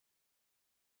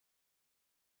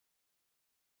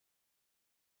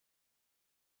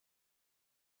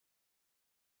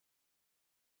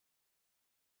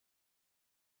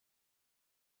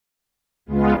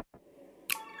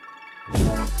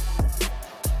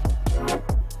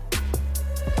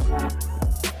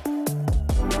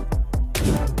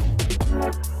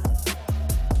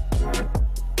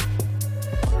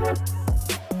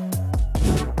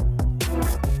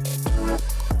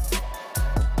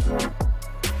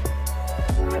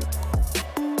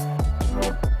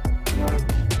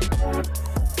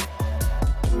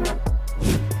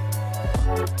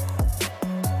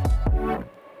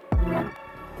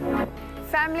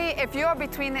Family, if you are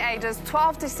between the ages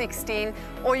 12 to 16,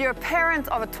 or you're a parent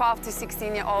of a 12 to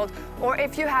 16-year-old, or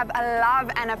if you have a love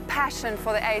and a passion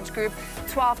for the age group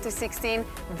 12 to 16,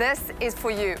 this is for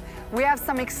you. We have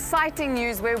some exciting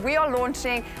news where we are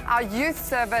launching our youth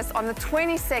service on the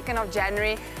 22nd of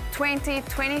January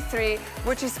 2023,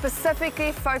 which is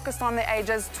specifically focused on the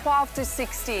ages 12 to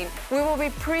 16. We will be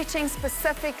preaching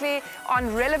specifically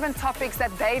on relevant topics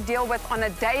that they deal with on a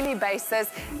daily basis,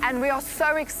 and we are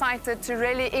so excited to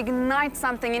really ignite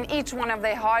something in each one of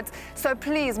their hearts. So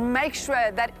please make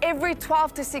sure that every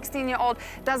 12 to 16-year-old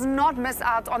does not miss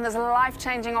out on this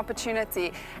life-changing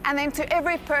opportunity. And then to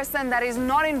every person that is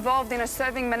not involved in a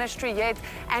serving ministry yet,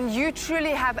 and you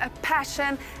truly have a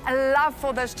passion, a love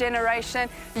for this generation,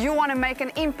 you want to make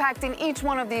an impact in each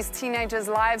one of these teenagers'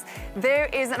 lives, there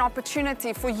is an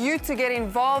opportunity for you to get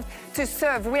involved, to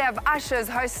serve. We have ushers,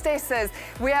 hostesses,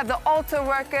 we have the altar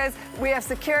workers, we have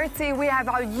security, we have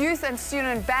our youth and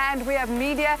student band, we have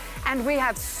media, and we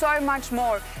have so much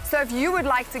more. So if you would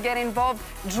like to get involved,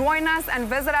 join us and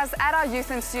visit us at our youth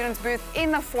and students booth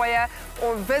in the foyer,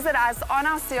 or visit us on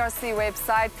our CRC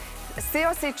website,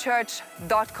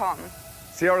 crcchurch.com.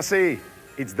 CRC,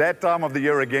 it's that time of the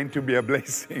year again to be a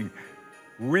blessing.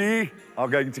 We are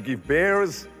going to give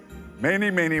bears, many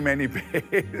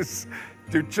bears,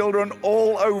 to children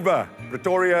all over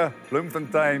Pretoria,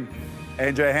 Bloemfontein,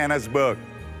 and Johannesburg.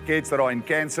 Kids that are in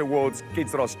cancer wards,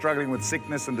 kids that are struggling with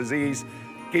sickness and disease,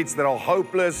 kids that are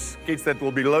hopeless, kids that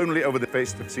will be lonely over the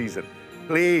festive season.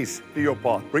 Please do your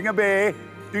part. Bring a bear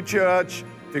to church.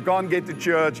 If you can't get to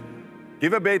church,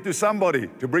 give a bear to somebody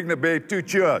to bring the bear to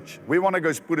church. We want to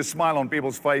go put a smile on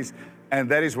people's face, and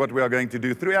that is what we are going to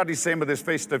do throughout December, this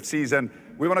festive season.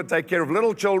 We want to take care of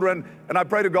little children, and I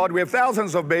pray to God we have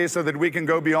thousands of bears so that we can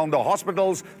go beyond the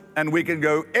hospitals and we can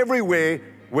go everywhere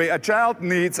where a child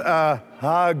needs a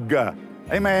hug.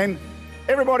 Amen.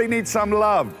 Everybody needs some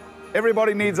love.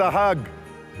 Everybody needs a hug.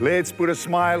 Let's put a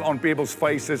smile on people's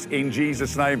faces in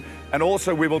Jesus' name. And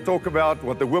also we will talk about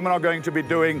what the women are going to be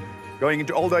doing, going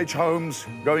into old age homes,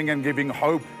 going and giving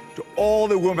hope to all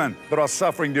the women that are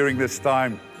suffering during this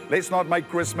time. Let's not make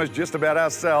Christmas just about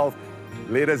ourselves.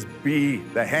 Let us be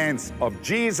the hands of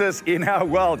Jesus in our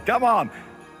world. Come on,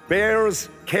 bears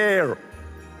care.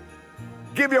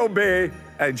 Give your bear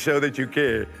and show that you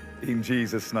care. In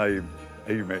Jesus' name,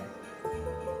 amen.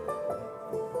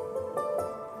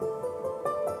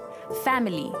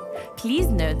 Family, please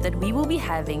note that we will be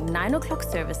having 9 o'clock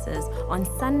services on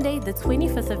Sunday, the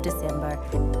 25th of December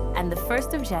and the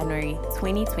 1st of January,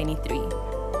 2023.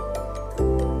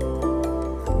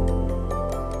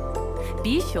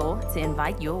 Be sure to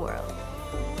invite your world.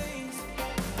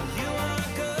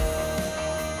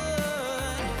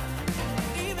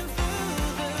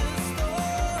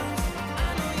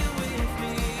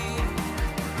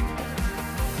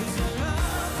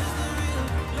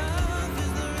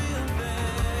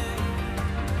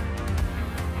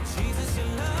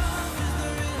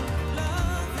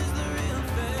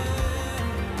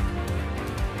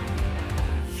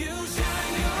 You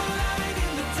shine your light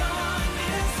in the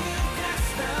darkness, you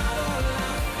cast out all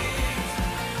our fear.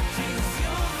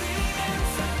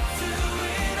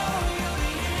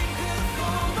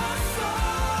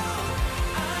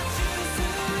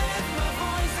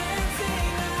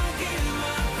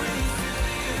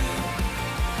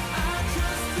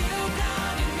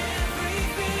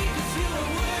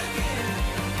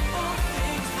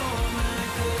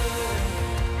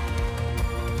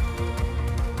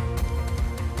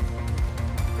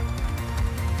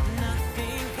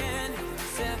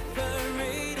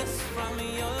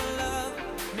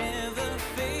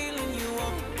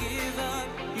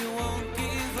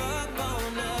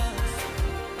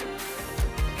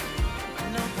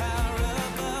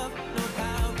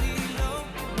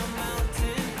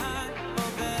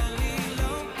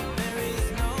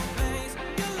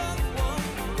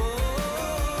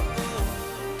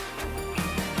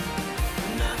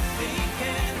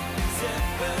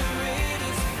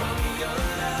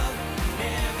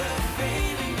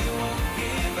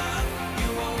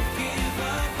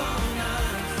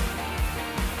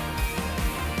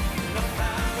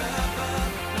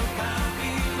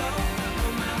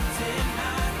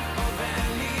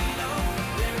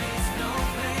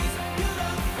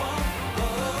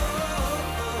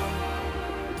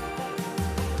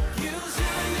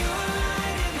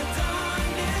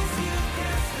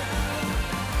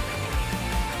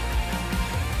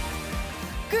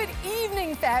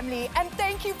 family, and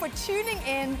thank you for tuning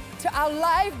in to our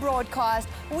live broadcast.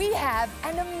 We have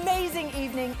an amazing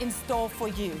evening in store for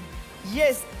you.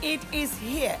 Yes, it is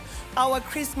here. Our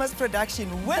Christmas production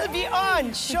will be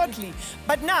on shortly.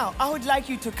 But now, I would like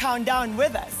you to count down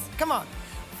with us. Come on.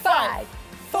 5,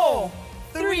 4,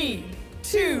 3,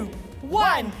 2,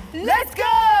 1. Let's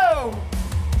go!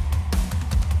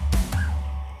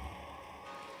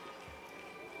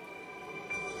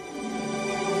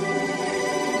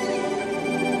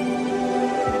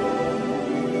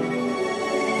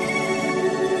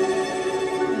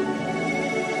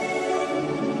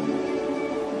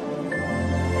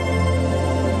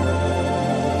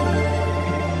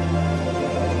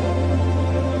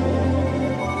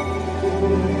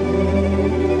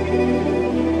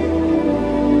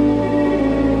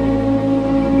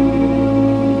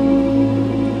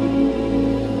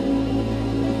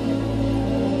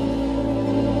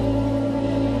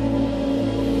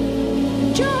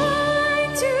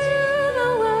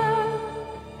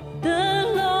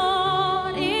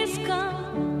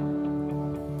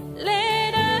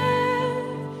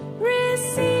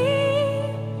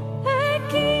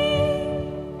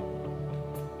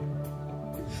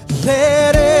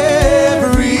 Let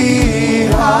every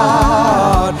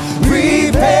heart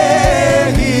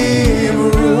prepare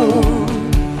him room,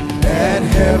 and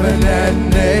heaven and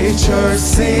nature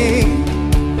sing,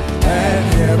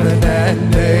 and heaven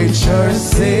and nature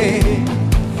sing,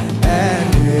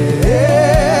 and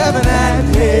heaven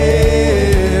and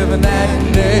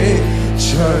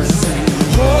nature sing.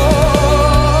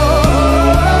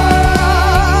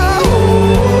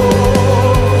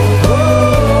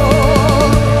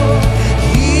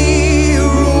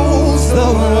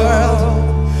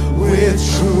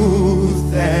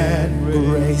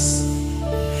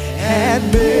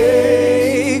 And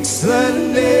makes the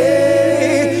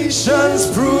nations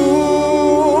prove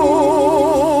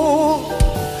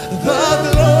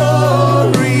the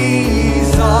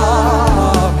glories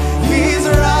of his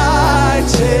righteousness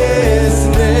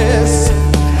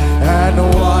and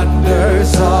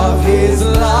wonders of his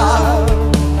love,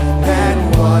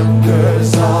 and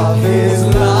wonders of his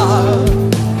love,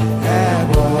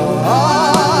 and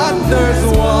wonders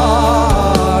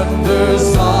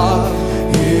of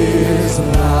his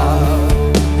love,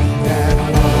 and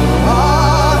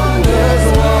wonders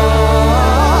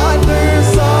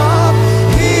of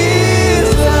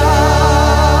his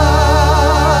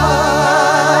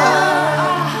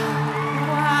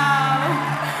Wow.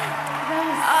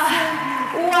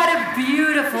 What a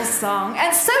beautiful song.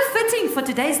 And so fitting for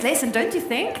today's lesson, don't you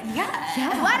think? Yeah.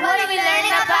 What are we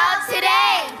learning about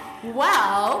today?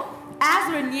 Well, as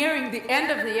we're nearing the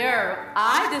end of the year,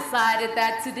 I decided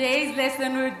that today's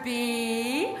lesson would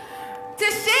be to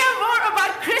share more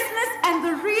about Christmas and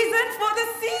the reason for the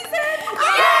season.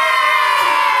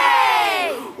 Yay!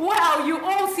 Wow, you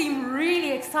all seem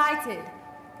really excited.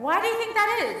 Why do you think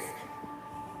that is?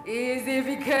 Is it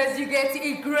because you get to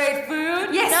eat great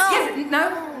food? Yes. No.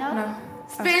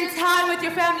 Spend time with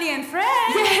your family and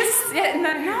friends? Yes.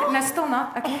 No, still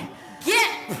not. Okay. Get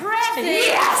presents.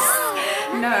 Yes.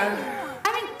 No.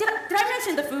 I mean, did I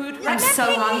mention the food? I'm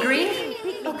so hungry.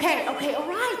 Okay, all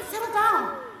right, settle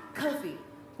down. Kofi,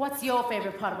 what's your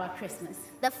favorite part about Christmas?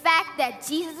 The fact that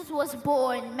Jesus was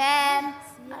born, ma'am.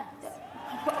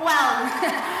 Well,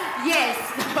 yes.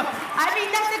 I mean,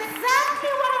 that's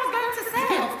exactly what I was going to say.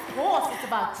 Of course, it's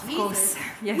about Jesus. Of course,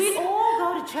 yes. We all go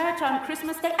to church on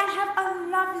Christmas Day and have a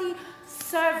lovely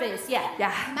service. Yeah.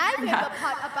 My favorite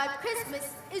part about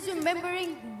Christmas is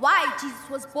remembering why Jesus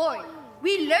was born.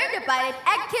 We learned about it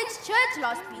at kids' church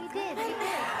last week. Okay.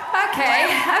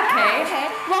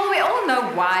 Well, we all know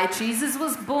why Jesus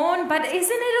was born, but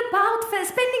isn't it about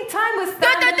spending time with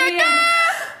family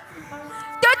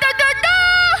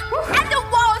And the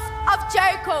walls of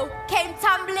Jericho came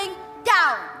tumbling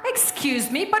down. Excuse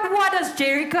me, but what does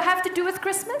Jericho have to do with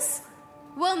Christmas?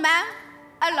 Well, ma'am,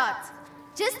 a lot.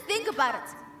 Just think about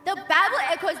it. The Bible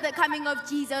echoes the coming of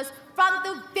Jesus from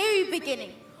the very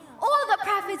beginning. All the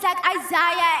prophets like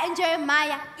Isaiah and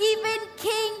Jeremiah, even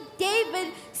King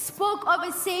David spoke of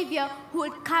a Savior who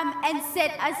would come and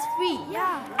set us free.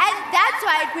 Yeah. And that's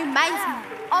why it reminds me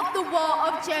of the wall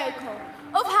of Jericho,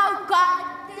 of how God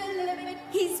delivered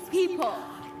his people.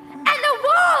 And the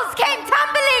walls came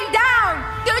tumbling down.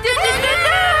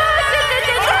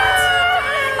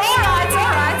 All right.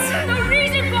 The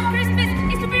reason for Christmas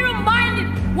is to be reminded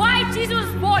why Jesus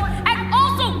was born and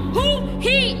also who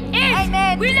he is.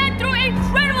 Amen. We learned through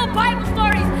incredible Bible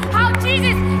stories how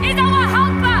Jesus is our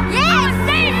helper, our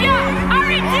Savior, our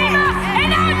Redeemer, and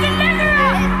our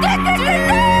Deliverer.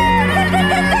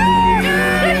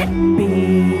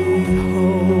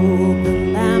 Behold, the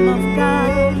Lamb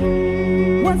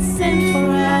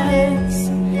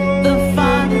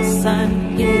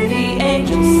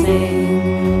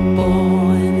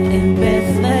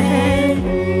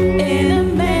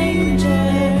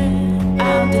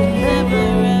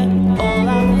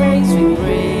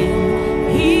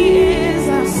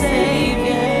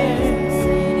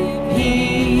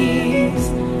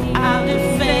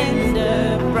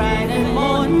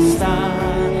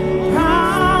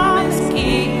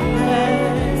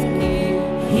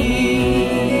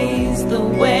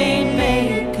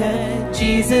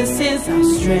Jesus is our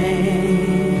strength,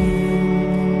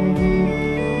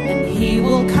 and he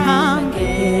will come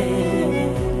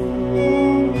again,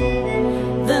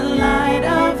 the light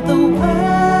of the world.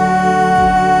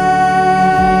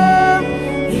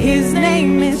 His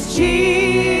name is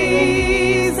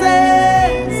Jesus.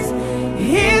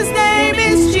 His name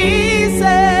is Jesus.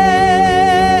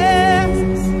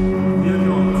 Fear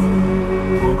not,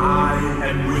 for I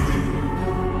am with you.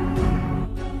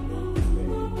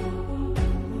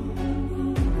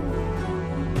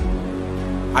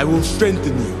 I will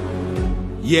strengthen you.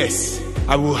 Yes,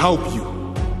 I will help you.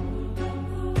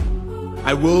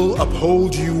 I will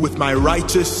uphold you with my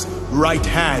righteous right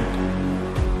hand.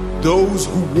 Those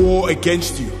who war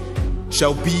against you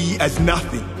shall be as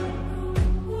nothing,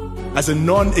 as a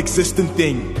non-existent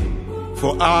thing.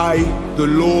 For I, the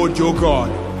Lord your God,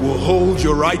 will hold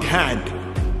your right hand,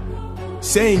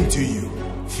 saying to you,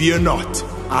 fear not,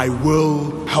 I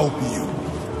will help you.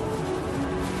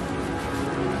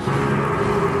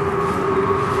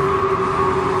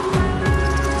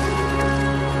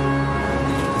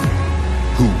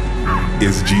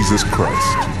 Is Jesus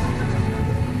Christ.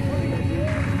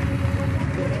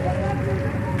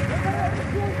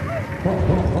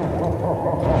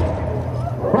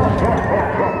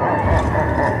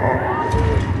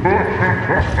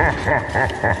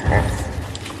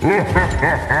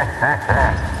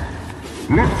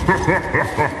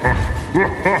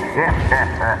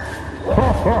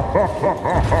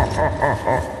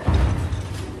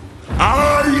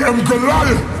 I am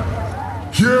Goliath.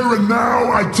 Here and now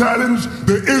I challenge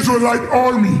the Israelite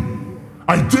army.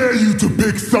 I dare you to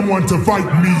pick someone to fight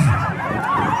me.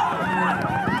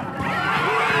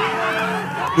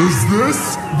 Is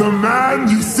this the man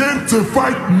you sent to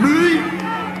fight me?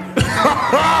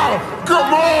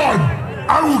 Come on!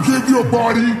 I will give your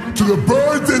body to the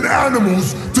birds and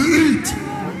animals to eat.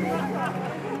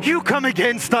 You come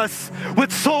against us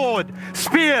with sword,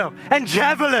 spear, and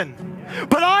javelin.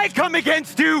 But I come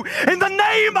against you in the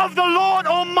name of the Lord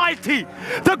Almighty,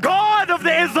 the God of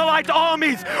the Israelite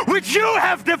armies, which you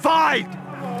have defied.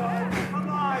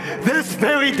 This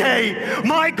very day,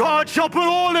 my God shall put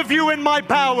all of you in my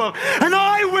power, and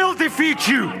I will defeat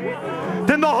you.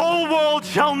 Then the whole world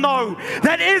shall know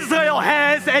that Israel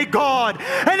has a God,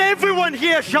 and everyone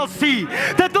here shall see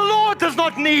that the Lord does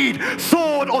not need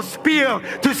sword or spear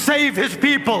to save his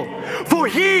people. For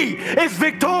he is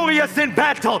victorious in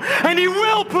battle, and he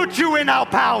will put you in our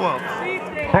power.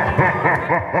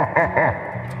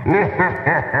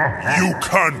 You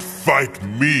can't fight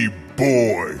me,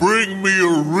 boy. Bring me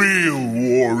a real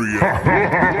warrior.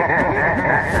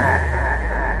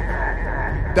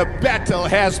 The battle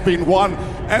has been won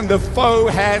and the foe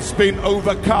has been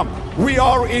overcome. We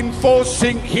are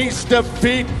enforcing his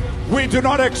defeat. We do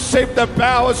not accept the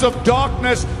powers of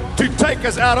darkness to take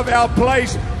us out of our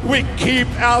place. We keep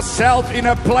ourselves in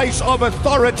a place of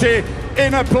authority,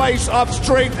 in a place of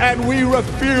strength, and we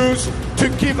refuse to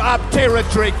give up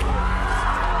territory.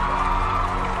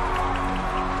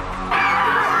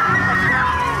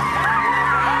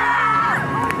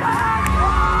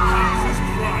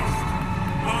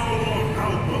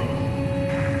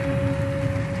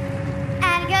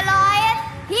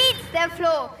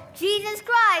 Jesus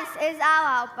Christ is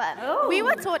our helper. Oh. We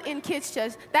were taught in kids'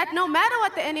 church that no matter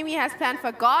what the enemy has planned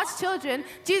for God's children,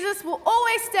 Jesus will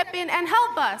always step in and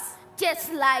help us.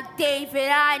 Just like David,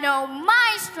 I know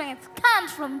my strength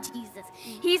comes from Jesus.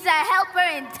 He's a helper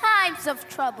in times of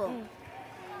trouble.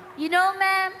 You know,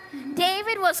 ma'am,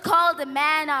 David was called a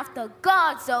man after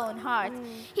God's own heart.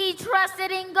 He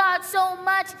trusted in God so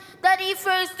much that he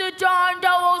faced the giant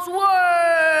that was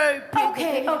way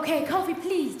bigger. Okay, Kofi,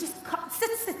 please, just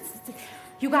sit.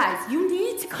 You guys, you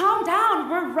need to calm down.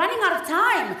 We're running out of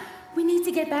time. We need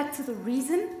to get back to the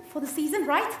reason for the season,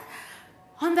 right?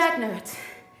 On that note,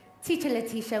 Teacher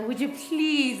Letitia, would you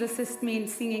please assist me in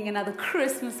singing another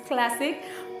Christmas classic?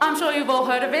 I'm sure you've all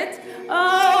heard of it.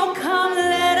 Oh, come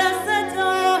let us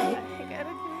adore.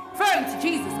 Referring to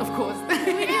Jesus, of course.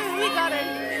 We got it.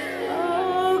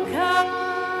 Oh, come.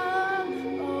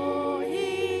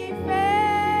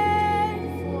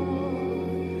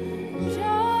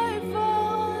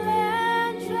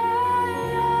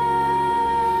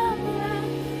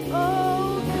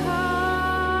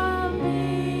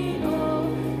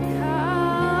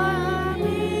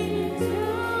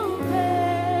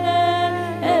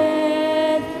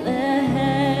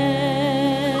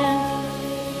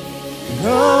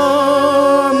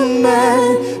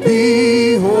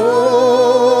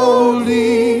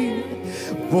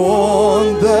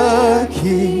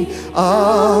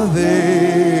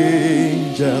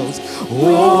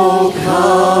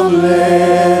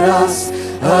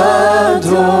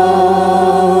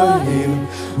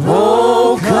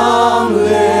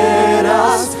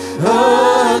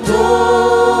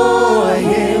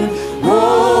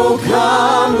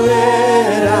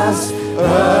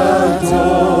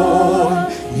 adore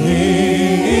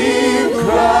Him,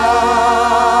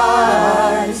 Christ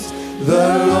the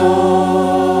Lord.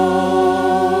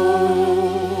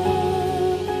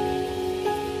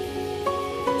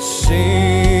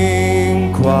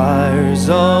 Sing choirs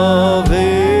of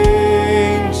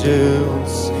angels,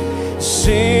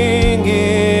 sing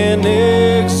in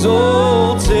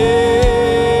exaltation.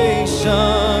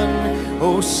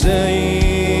 Oh,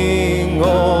 sing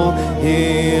all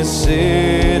His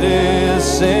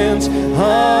citizens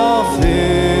of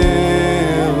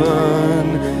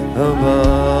heaven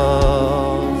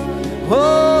above.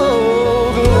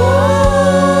 Oh,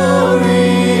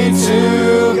 glory to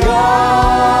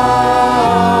God,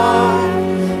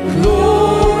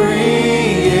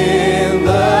 glory in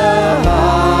the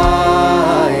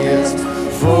highest,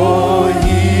 for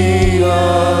He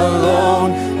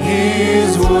alone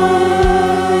is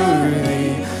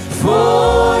worthy,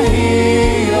 for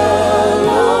He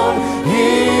alone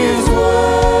is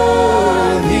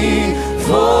worthy,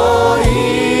 for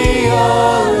He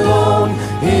alone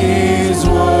is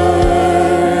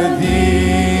worthy,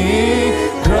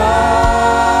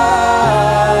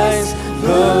 Christ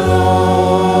the Lord.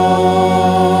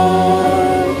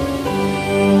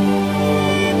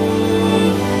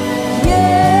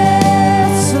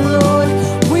 Yes, Lord,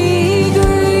 we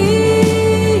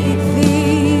greet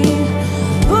Thee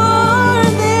for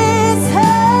this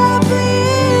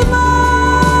happy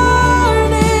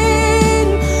morning,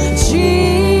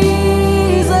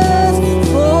 Jesus,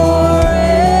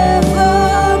 forevermore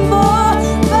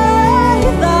by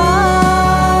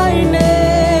Thy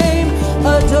name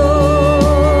adored.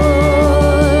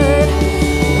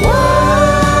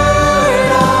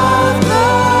 Word of the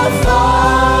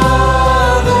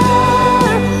Father,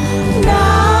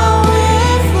 now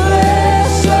in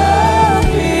flesh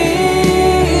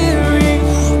appearing,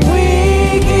 we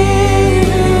give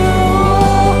You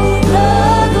all the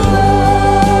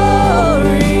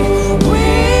glory. We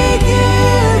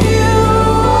give You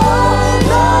all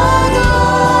the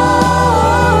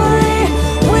glory.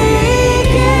 We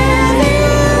give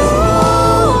You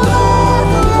all the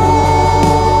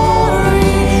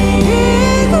glory.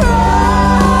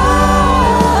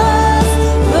 Christ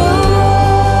the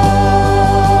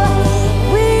Lord.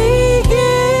 We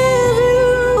give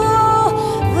You all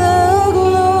the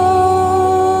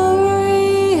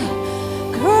glory.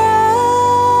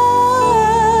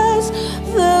 Christ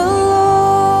the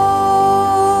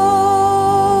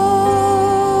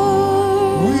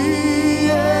Lord.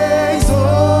 We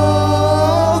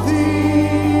exalt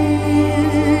Thee,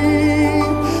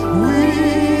 we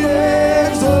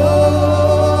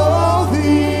exalt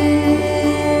Thee,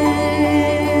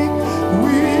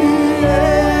 we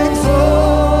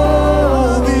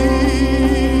exalt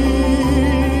Thee,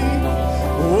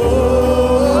 oh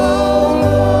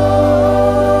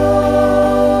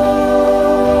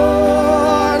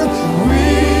Lord, we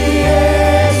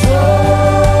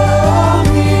exalt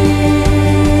Thee.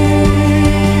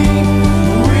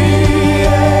 We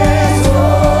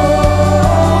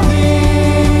exalt Thee,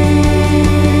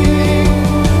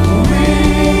 we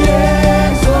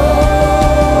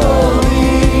exalt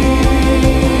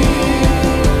Thee,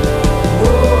 oh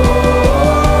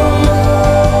Lord,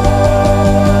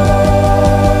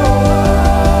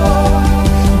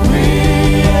 we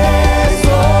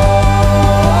exalt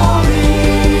Thee,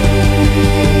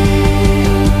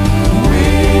 we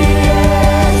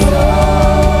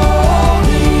exalt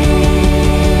Thee, we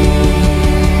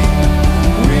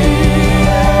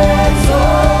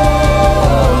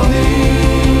exalt Thee,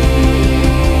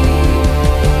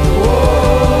 oh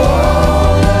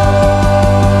Lord,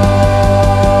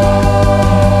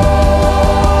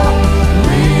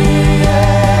 we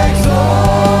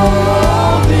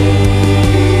exalt Thee,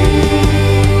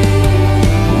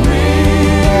 we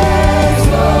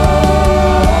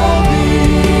exalt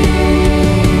Thee,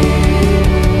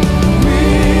 we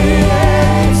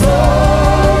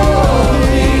exalt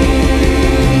Thee,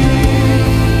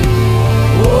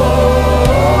 oh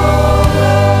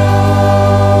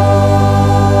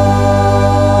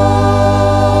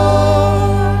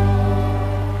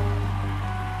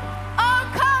Oh,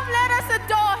 come, let us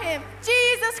adore Him,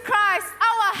 Jesus Christ,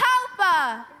 our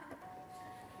helper.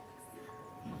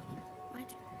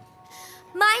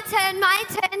 My turn, my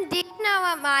turn. Do you know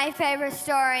what my favorite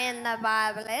story in the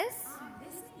Bible is?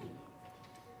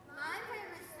 My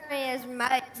favorite story is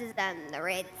Moses and the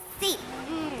Red Sea.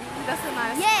 That's a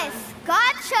nice Yes,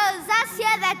 God shows us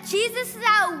here that Jesus is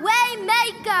our way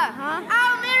maker,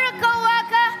 our miracle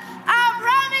worker, our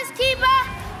promise keeper,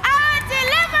 our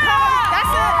deliverer.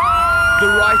 That's it. The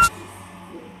righteous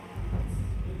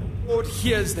Lord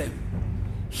hears them.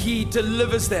 He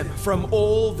delivers them from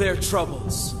all their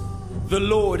troubles. The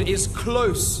Lord is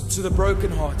close to the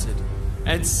brokenhearted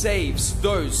and saves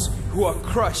those who are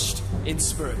crushed in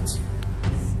spirit.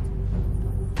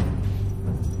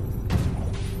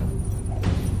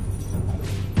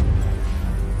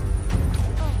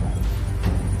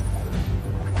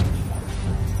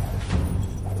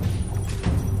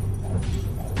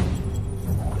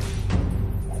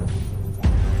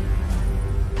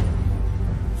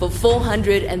 For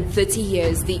 430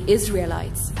 years, the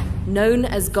Israelites, known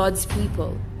as God's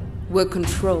people, were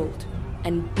controlled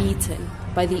and beaten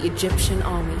by the Egyptian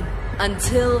army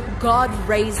until God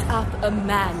raised up a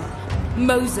man,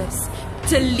 Moses,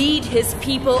 to lead his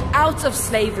people out of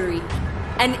slavery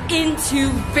and into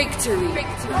victory.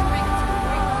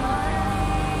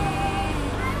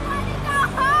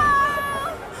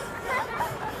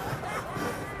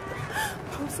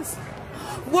 Moses,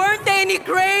 weren't there any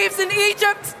graves in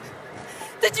Egypt?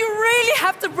 Did you really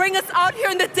have to bring us out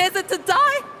here in the desert to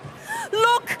die?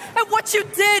 Look at what you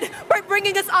did by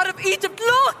bringing us out of Egypt.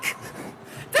 Look!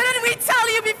 Didn't we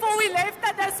tell you before we left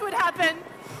that this would happen?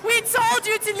 We told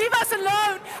you to leave us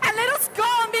alone and let us go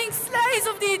on being slaves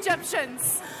of the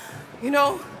Egyptians. You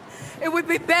know, it would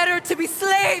be better to be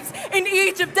slaves in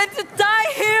Egypt than to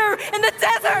die here in the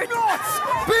desert. Do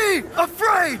not be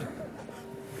afraid.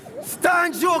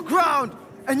 Stand your ground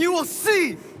and you will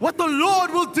see what the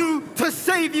Lord will do to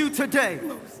save you today.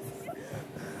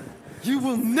 You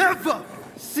will never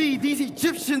see these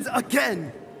Egyptians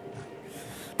again.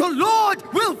 The Lord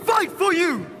will fight for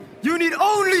you. You need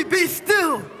only be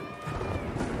still.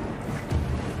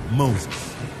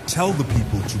 Moses, tell the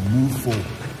people to move forward.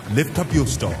 Lift up your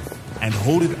staff and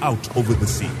hold it out over the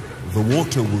sea. The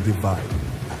water will divide,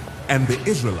 and the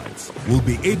Israelites will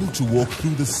be able to walk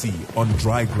through the sea on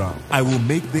dry ground. I will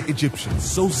make the Egyptians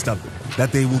so stubborn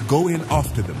that they will go in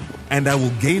after them, and I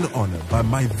will gain honor by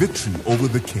my victory over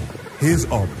the king, his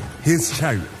army, his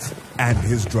chariots, and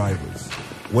his drivers.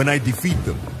 When I defeat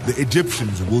them, the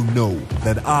Egyptians will know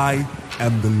that I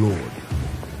am the Lord.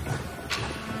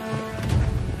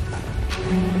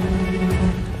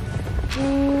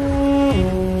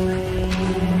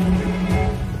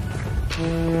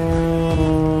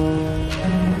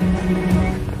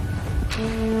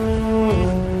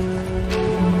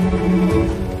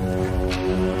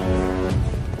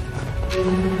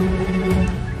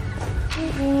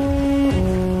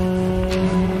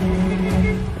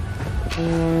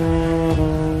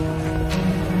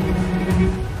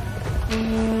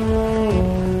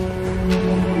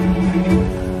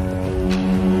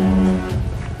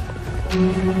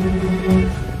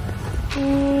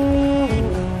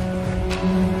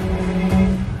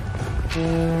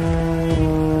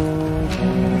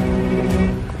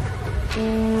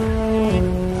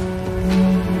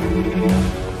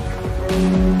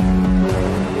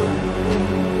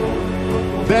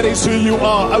 That is who you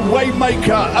are, a way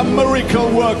maker, a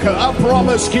miracle worker, a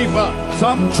promise keeper.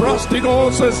 Some trust in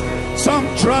horses, some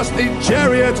trust in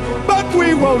chariots, but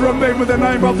we will remember the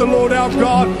name of the Lord our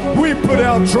God. We put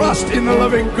our trust in the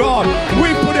living God.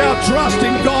 We put our trust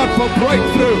in God for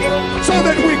breakthrough so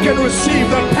that we can receive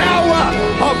the power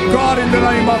of God in the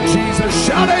name of Jesus.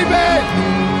 Shout amen.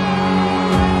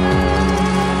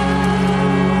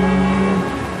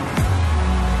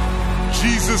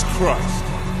 Jesus Christ,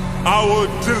 our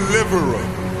deliverer.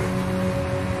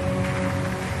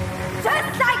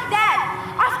 Just like that,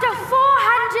 after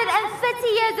 430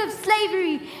 years of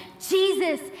slavery,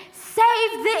 Jesus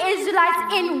saved the Israelites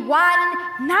in one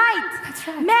night. That's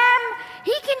right. Ma'am,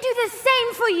 he can do the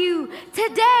same for you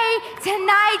today,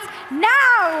 tonight,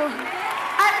 now.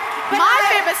 My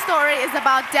favorite story is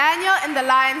about Daniel in the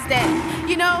lion's den.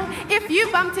 You know, if you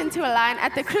bumped into a lion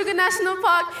at the Kruger National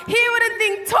Park, he wouldn't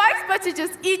think twice but to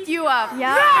just eat you up.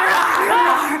 Yeah.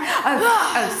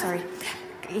 Oh, sorry.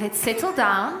 Let's settle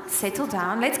down,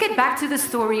 Let's get back to the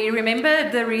story. Remember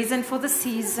the reason for the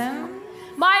season?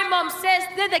 My mom says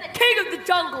they're the king of the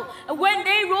jungle, and when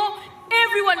they roar,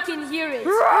 everyone can hear it.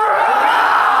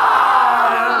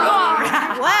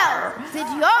 Well, did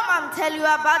your mom tell you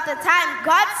about the time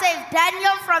God saved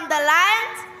Daniel from the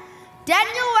lions?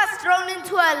 Daniel was thrown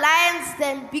into a lion's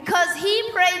den because he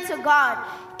prayed to God,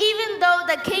 even though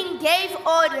the king gave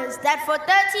orders that for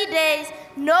 30 days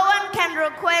no one can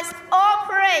request or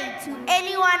pray to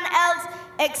anyone else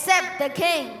except the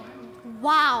king.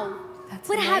 Wow.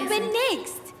 What happened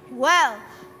next? Well,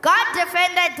 God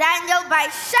defended Daniel by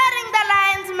shutting the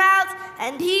lion's mouth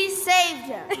and he saved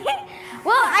him.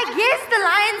 Well, I guess the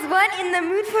lions weren't in the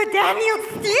mood for Daniel's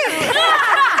stew.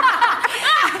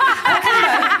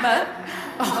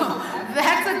 Oh,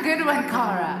 that's a good one,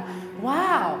 Cara.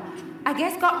 Wow. I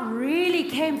guess God really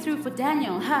came through for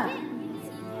Daniel, huh?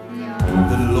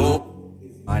 The Lord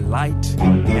is my light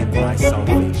and my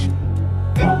salvation.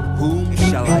 Whom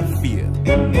shall I fear?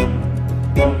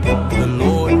 The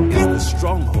Lord is the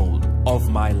stronghold of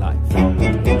my life.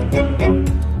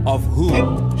 Of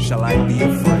whom shall I be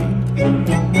afraid?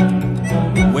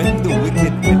 When the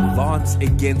wicked advance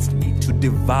against me to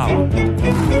devour me,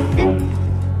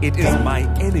 it is my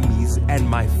enemies and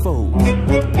my foes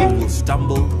who will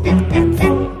stumble and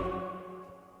fall.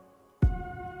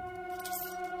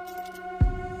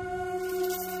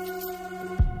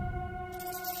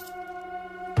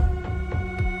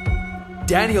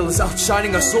 Daniel is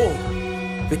outshining us all.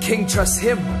 The king trusts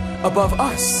him above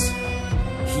us.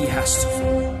 He has to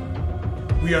fall.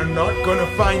 We are not gonna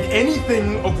find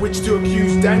anything of which to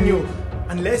accuse Daniel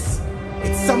unless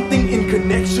it's something in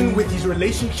connection with his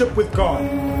relationship with God.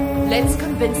 Let's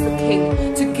convince the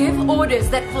king to give orders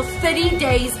that for 30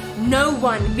 days no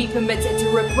one be permitted to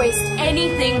request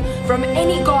anything from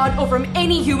any god or from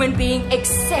any human being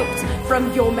except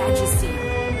from your majesty.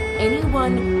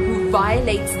 Anyone who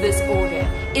violates this order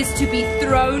is to be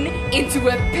thrown into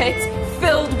a pit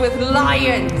filled with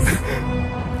lions.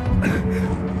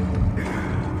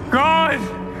 God,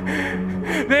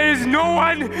 there is no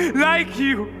one like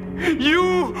you.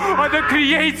 You are the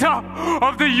creator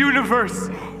of the universe.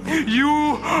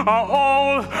 You are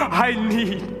all I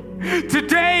need.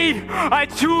 Today, I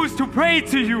choose to pray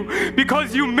to you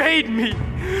because you made me.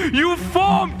 You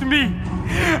formed me.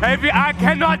 I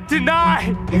cannot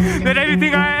deny that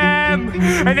everything I am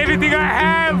and everything I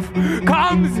have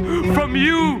comes from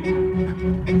you.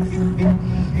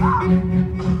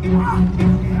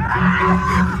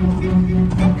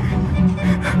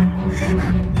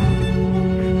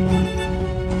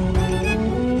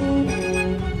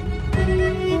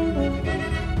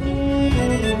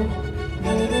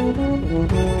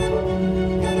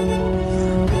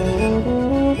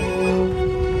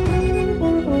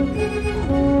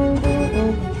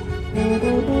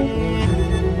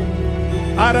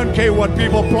 I don't care what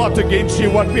people plot against you,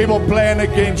 what people plan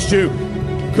against you.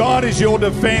 God is your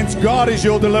defense. God is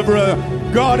your deliverer.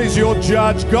 God is your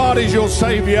judge. God is your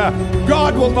savior.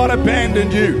 God will not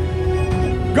abandon you.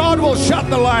 God will shut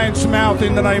the lion's mouth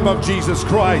in the name of Jesus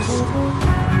Christ.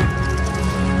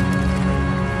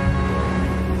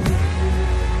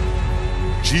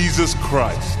 Jesus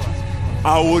Christ,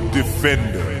 our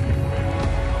defender.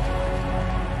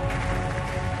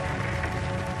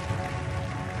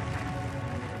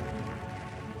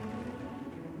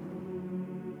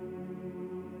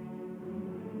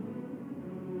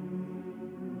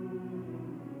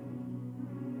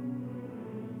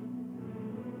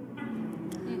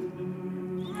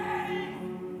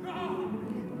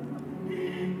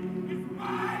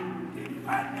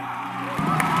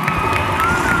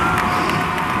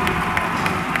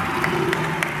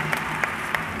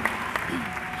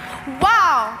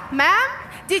 Wow, ma'am,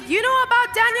 did you know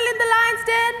about Daniel in the lion's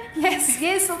den?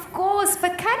 Yes, of course.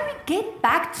 But can we get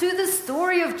back to the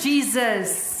story of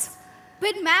Jesus?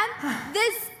 But ma'am,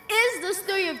 this is the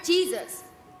story of Jesus.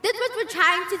 That's what we're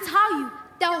trying to tell you.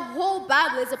 The whole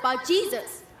Bible is about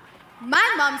Jesus.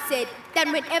 My mom said that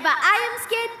whenever I am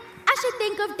scared, I should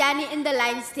think of Daniel in the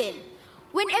lion's den.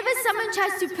 Whenever someone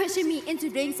tries to pressure me into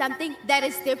doing something that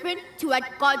is different to what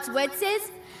God's word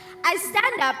says, I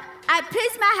stand up, I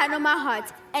place my hand on my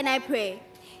heart, and I pray.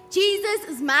 Jesus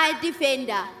is my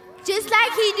defender. Just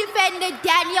like he defended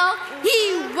Daniel,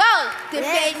 he will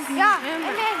defend me.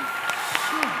 Amen.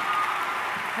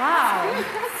 Wow.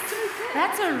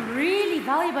 That's a really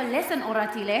valuable lesson,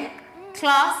 Oratile.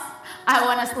 Class, I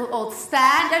want us to all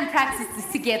stand and practice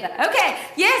this together. Okay,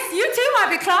 yes, you too, my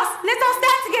big class. Let's all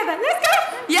stand together. Let's go.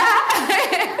 Yeah,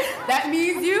 that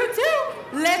means you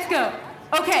too. Let's go.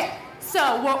 Okay,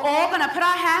 so we're all going to put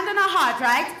our hand on our heart,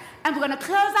 right? And we're going to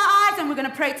close our eyes and we're going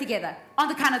to pray together on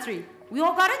the count of 3. We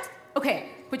all got it? Okay,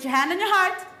 put your hand on your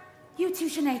heart. You too,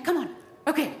 Sinead, come on.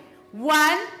 Okay,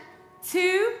 1,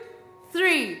 2,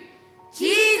 3.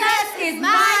 Jesus is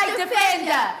my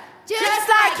defender. Just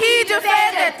like he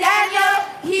defended Daniel,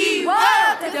 he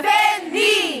will defend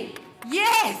me.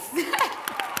 Yes.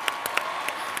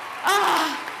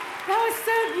 That was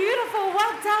so beautiful.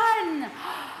 Well done.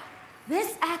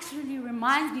 This actually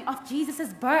reminds me of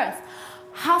Jesus' birth.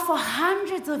 How for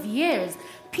hundreds of years,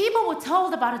 people were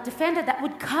told about a defender that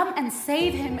would come and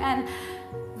save him, and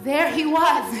there he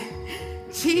was.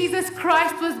 Jesus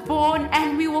Christ was born,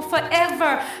 and we will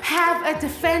forever have a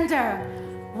defender.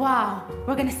 Wow,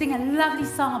 we're going to sing a lovely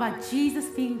song about Jesus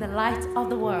being the light of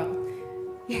the world.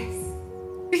 Yes.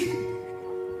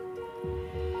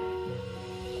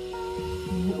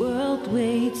 The world world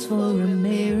waits for a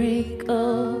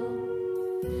miracle.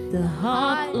 The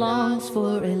heart longs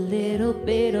for a little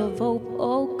bit of hope.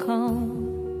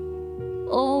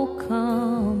 Oh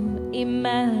come,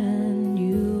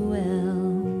 Emmanuel.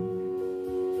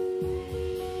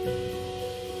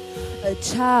 A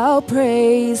child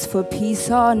prays for peace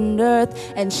on earth,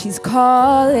 and she's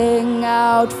calling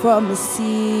out from a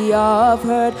sea of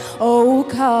hurt. Oh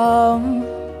come,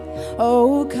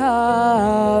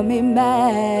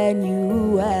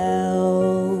 Emmanuel.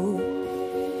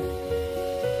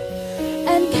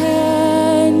 And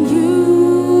can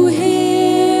you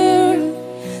hear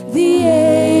the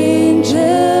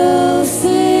angels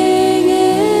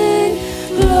singing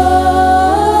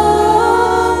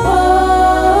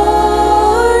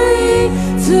glory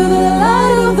to the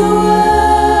light of the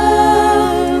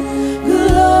world,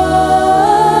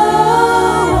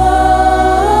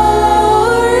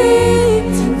 glory,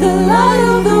 the light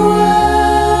of the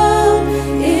world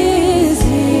is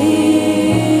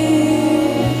here.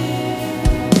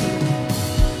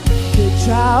 The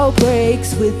drought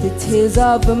breaks with the tears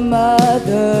of a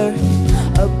mother.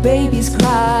 A baby's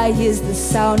cry is the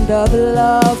sound of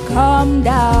love. Come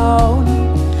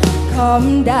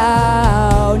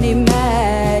down,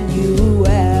 Emmanuel.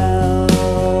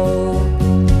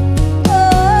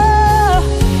 Oh,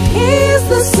 here's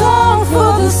the song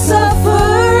for the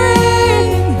suffering.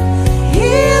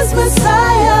 Here's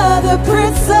Messiah, the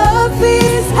Prince of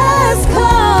Peace has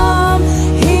come.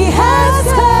 He has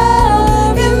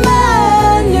come,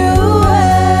 Emmanuel.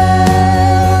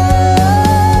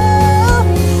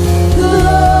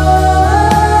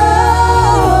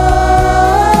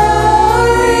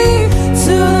 Glory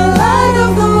to the light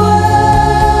of the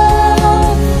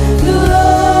world.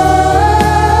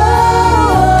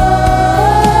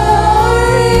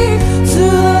 Glory to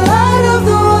the light of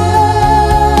the world.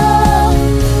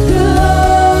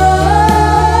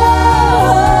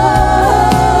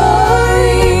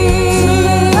 Glory to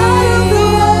the light of the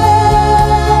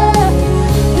world.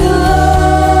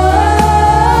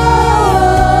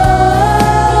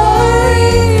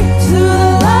 Glory to the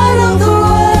light of the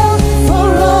world. For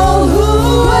all who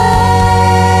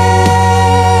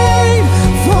wait,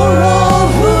 for all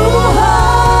who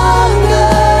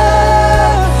hunger,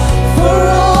 for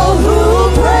all who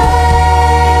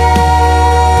pray,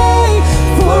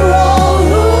 for all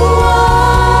who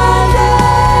wonder.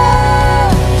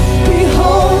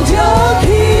 Behold your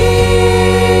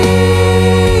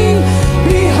King,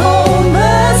 behold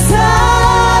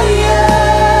Messiah,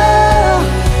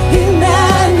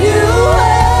 Emmanuel,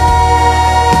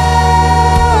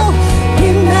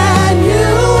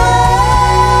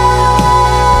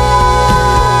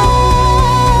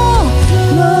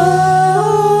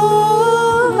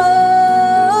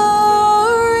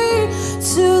 Glory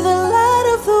to the light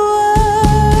of the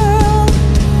world.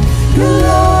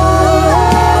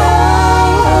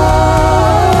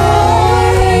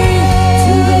 Glory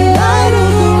to the light of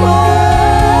the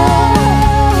world.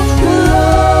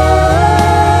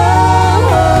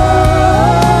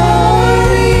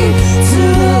 Glory to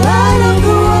the light of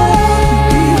the world.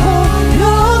 Behold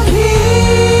your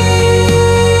King,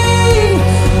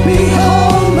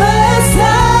 behold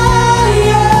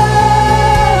Messiah,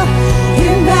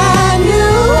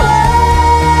 Emmanuel,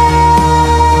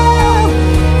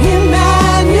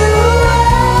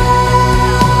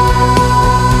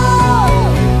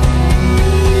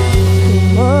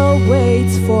 The world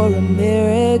waits for a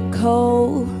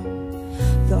miracle.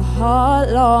 The heart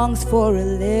longs for a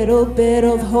little bit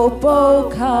of hope.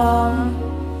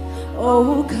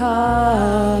 Oh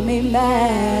come,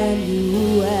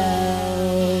 Emmanuel.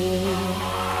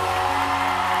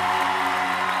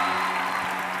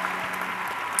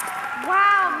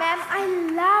 Wow, man, I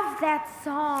love that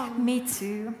song. Me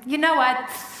too. You know what?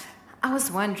 I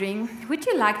was wondering, would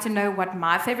you like to know what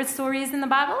my favorite story is in the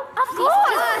Bible? Of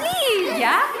course, please.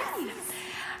 Yeah?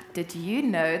 Did you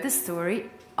know the story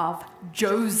of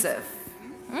Joseph?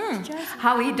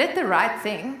 How he did the right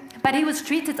thing, but he was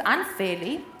treated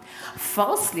unfairly,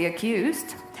 falsely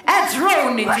accused, and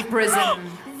thrown into prison.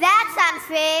 That's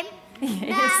unfair. Yes.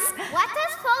 Ma'am, what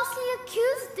does falsely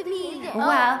accused mean?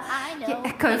 Well, I know.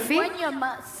 yeah, Kofi? When your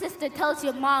sister tells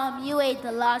your mom you ate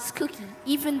the last cookie,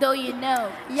 even though you know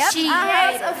Yep. she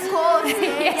Yes, ate it. of course.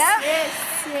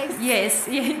 Yes,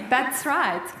 that's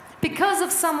right. Because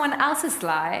of someone else's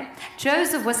lie,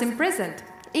 Joseph was imprisoned,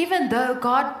 even though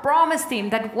God promised him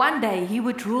that one day he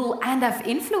would rule and have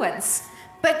influence.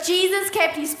 But Jesus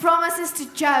kept his promises to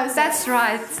Joseph. That's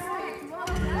right.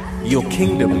 Your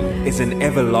kingdom is an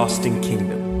everlasting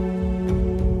kingdom,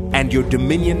 and your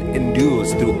dominion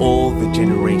endures through all the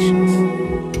generations.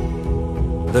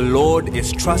 The Lord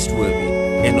is trustworthy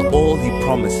in all he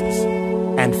promises,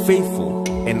 and faithful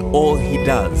in all he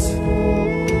does.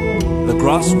 The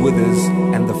grass withers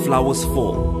and the flowers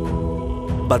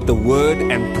fall, but the word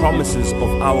and promises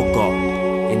of our God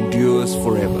endures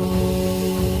forever.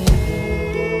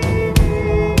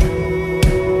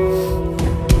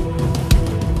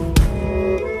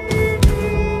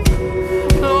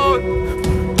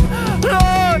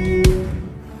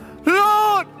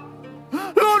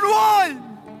 Lord, why?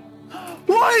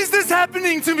 Why is this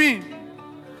happening to me?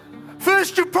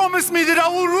 First you promised me that I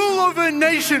will rule over a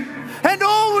nation and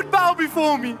all would bow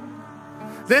before me.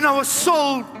 Then I was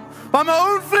sold by my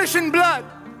own flesh and blood.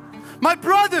 My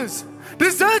brothers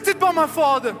deserted by my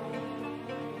father.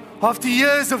 After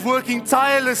years of working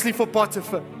tirelessly for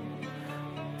Potiphar,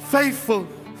 faithful,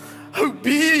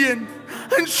 obedient,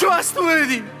 and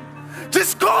trustworthy,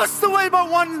 just cast away by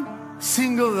one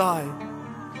single lie.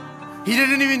 He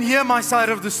didn't even hear my side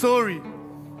of the story,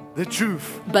 the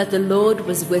truth. But the Lord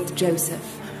was with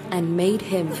Joseph and made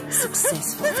him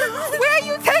successful. Where are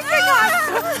you taking us?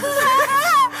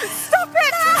 Stop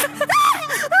it!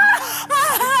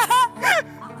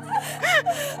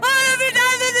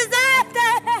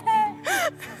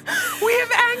 We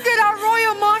have angered our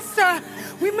royal master.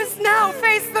 We must now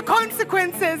face the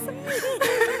consequences.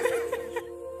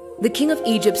 The king of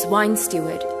Egypt's wine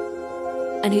steward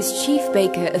and his chief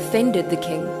baker offended the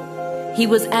king. He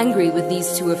was angry with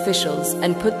these two officials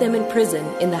and put them in prison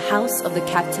in the house of the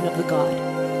captain of the guard,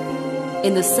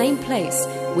 in the same place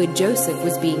where Joseph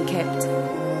was being kept.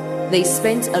 They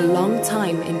spent a long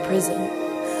time in prison,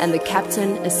 and the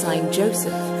captain assigned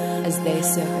Joseph as their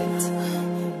servant.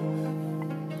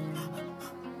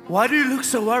 Why do you look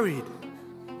so worried?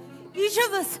 Each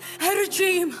of us had a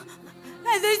dream,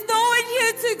 and there's no one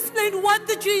here to explain what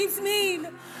the dreams mean.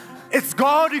 It's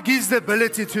God who gives the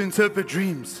ability to interpret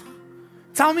dreams.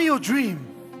 Tell me your dream.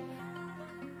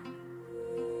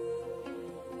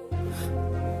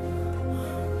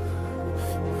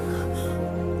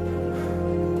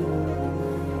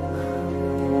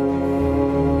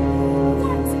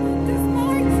 What does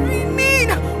my dream mean?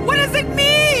 What does it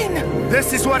mean?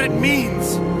 This is what it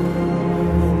means.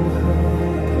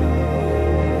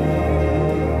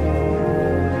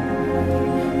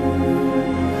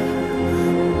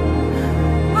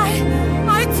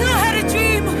 I too had a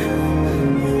dream.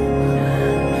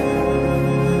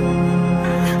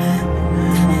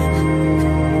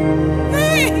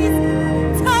 Please,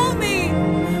 tell me.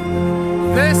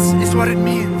 This is what it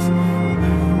means.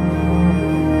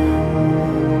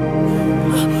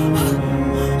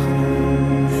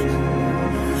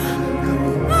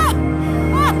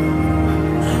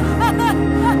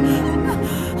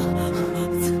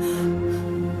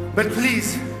 But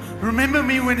please, remember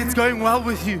me when it's going well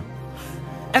with you.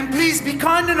 And please be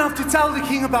kind enough to tell the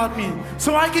king about me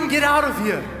so I can get out of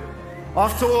here.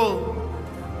 After all,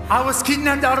 I was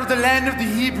kidnapped out of the land of the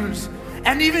Hebrews.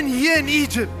 And even here in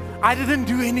Egypt, I didn't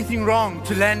do anything wrong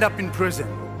to land up in prison.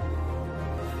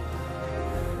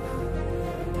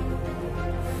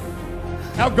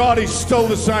 Our God is still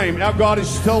the same. Our God is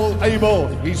still able.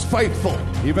 He's faithful.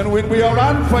 Even when we are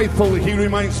unfaithful, He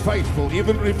remains faithful.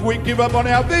 Even if we give up on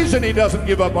our vision, He doesn't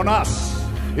give up on us.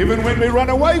 Even when we run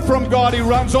away from God, He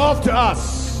runs after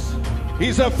us.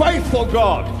 He's a faithful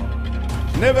God.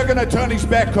 Never going to turn His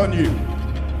back on you.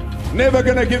 Never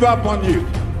going to give up on you.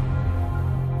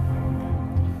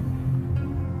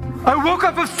 I woke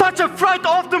up with such a fright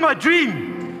after my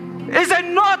dream. Is there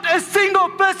not a single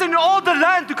person in all the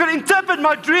land who can interpret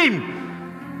my dream?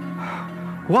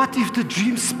 What if the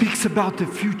dream speaks about the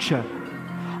future?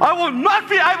 I will not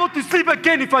be able to sleep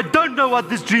again if I don't know what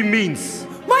this dream means.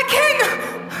 My king!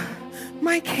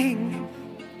 My king.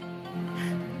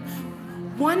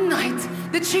 One night,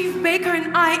 the chief baker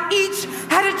and I each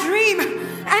had a dream.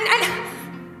 And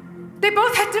they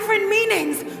both had different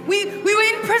meanings. We were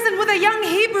in prison with a young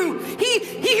Hebrew.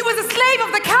 He was a slave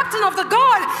of the captain of the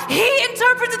guard. He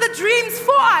interpreted the dreams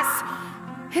for us.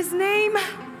 His name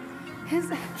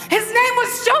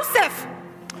was Joseph.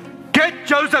 Get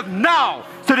Joseph now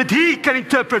so that he can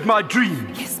interpret my dream.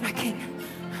 Yes, my king.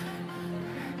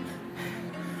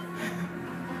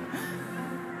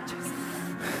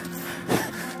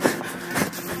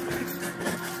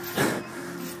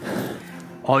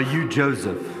 Are you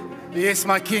Joseph? Yes,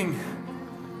 my king.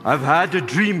 I've had a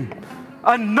dream,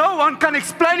 and no one can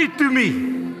explain it to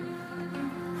me.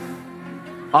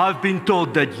 I've been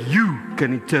told that you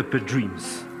can interpret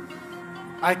dreams.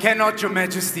 I cannot, your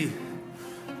majesty,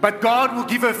 but God will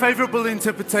give a favorable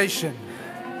interpretation.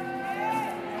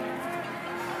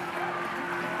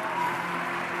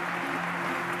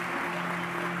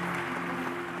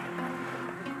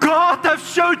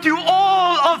 showed you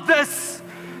all of this,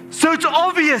 so it's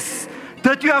obvious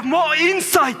that you have more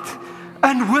insight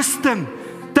and wisdom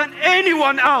than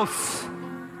anyone else.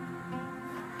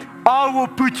 I will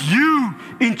put you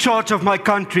in charge of my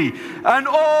country, and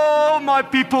all my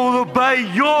people will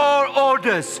obey your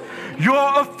orders.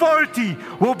 Your authority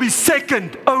will be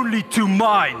second only to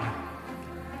mine.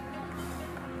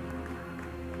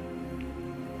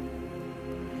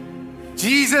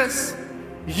 Jesus,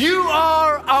 you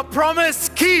are our promise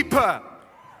keeper.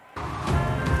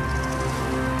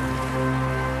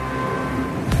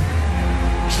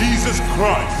 Jesus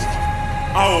Christ,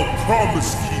 our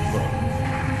promise keeper.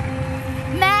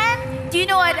 Man, do you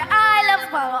know what I love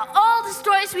about all the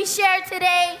stories we shared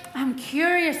today? I'm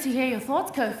curious to hear your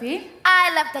thoughts, Kofi.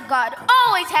 I love that God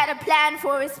always had a plan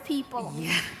for his people.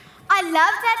 Yeah. I love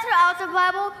that throughout the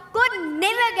Bible, God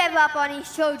never gave up on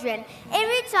his children.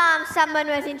 Every time someone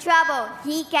was in trouble,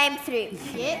 he came through.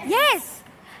 Yes.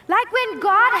 Like when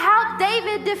God helped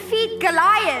David defeat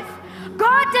Goliath.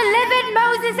 God delivered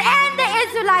Moses and the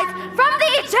Israelites from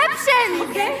the Egyptians.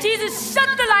 Okay. Jesus shut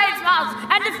the lion's mouth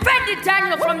and defended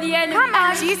Daniel from the enemy. Come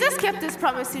on. Jesus kept his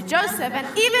promise to Joseph and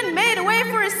even made a way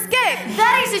for escape.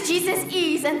 That is who Jesus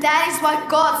is, and that is why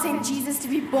God sent Jesus to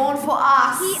be born for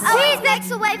us. He always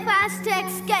makes a way for us to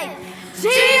escape.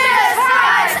 Jesus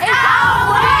Christ is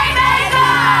our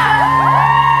waymaker!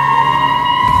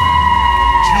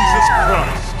 Jesus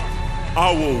Christ,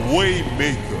 our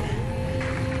waymaker.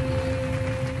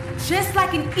 Just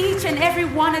like in each and every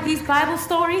one of these Bible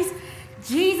stories,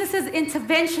 Jesus'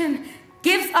 intervention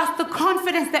gives us the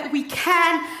confidence that we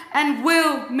can and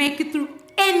will make it through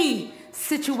any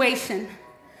situation.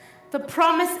 The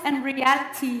promise and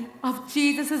reality of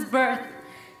Jesus' birth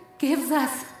gives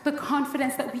us the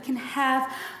confidence that we can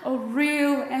have a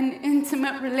real and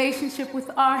intimate relationship with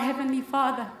our Heavenly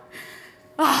Father.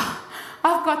 Oh,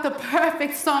 I've got the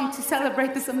perfect song to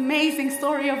celebrate this amazing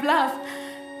story of love.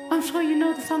 I'm sure you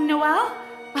know the song Noel.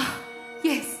 Oh,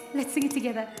 yes, let's sing it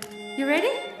together. You ready?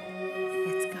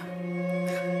 Let's go.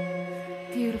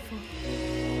 Beautiful.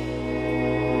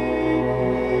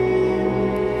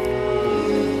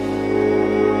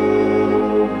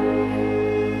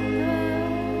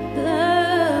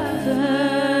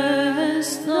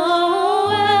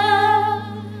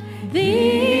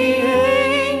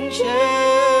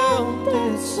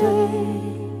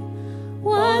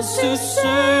 To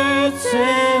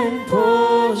certain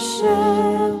poor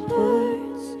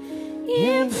shepherds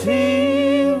in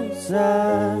fields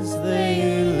as they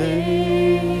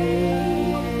lay,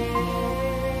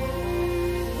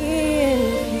 in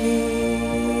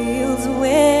fields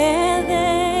where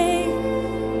they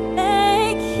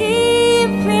lay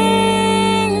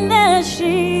keeping their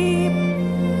sheep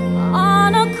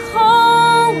on a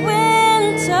cold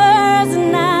winter's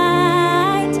night.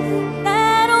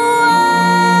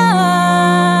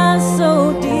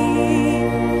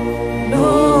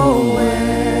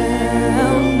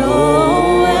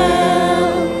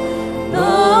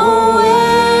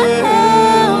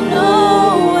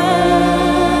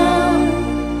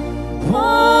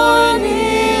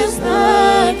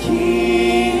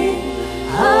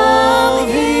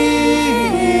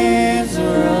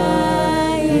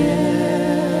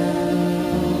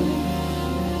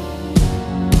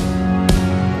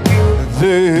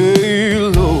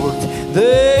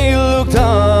 They looked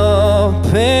up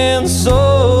and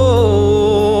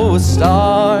saw a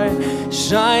star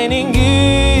shining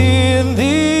in the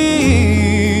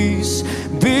east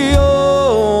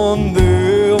beyond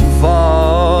them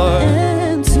far.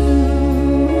 And to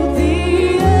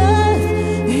the earth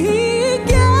he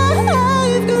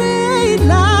gave great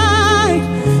light,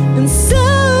 and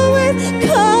so it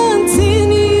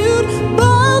continued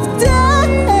both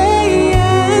day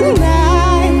and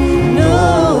night.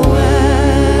 Noel,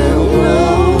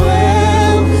 Noel,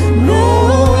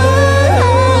 Noel,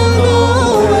 Noel.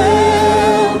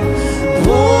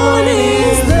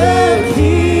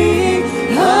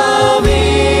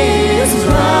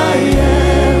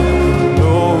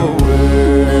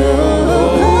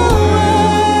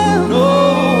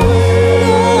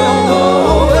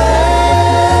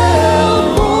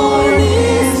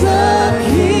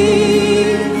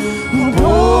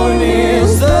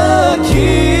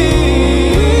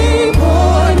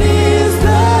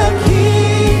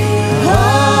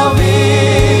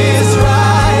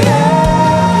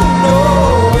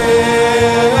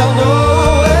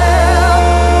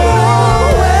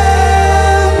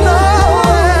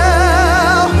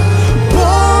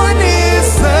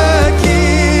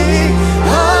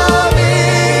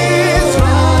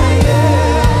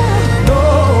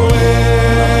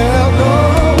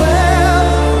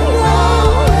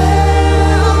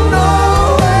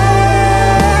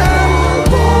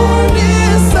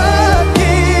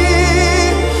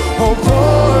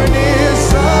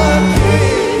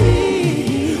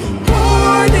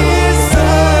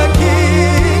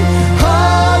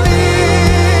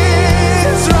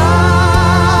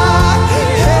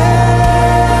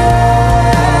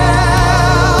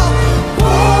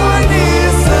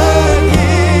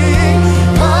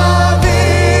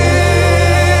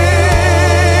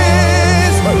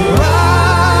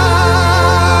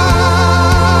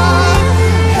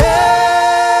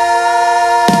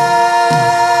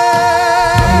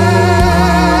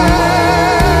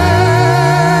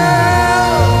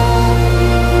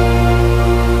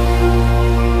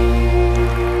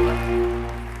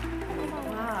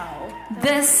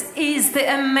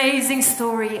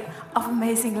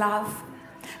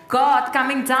 God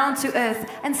coming down to earth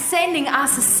and sending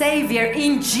us a Savior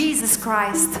in Jesus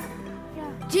Christ.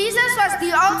 Jesus was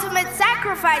the ultimate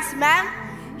sacrifice, ma'am.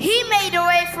 He made a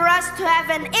way for us to have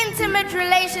an intimate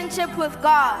relationship with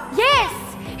God. Yes,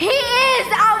 He is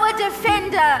our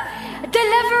defender,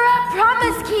 deliverer,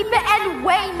 promise keeper, and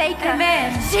waymaker.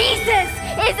 Amen. Jesus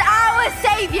is our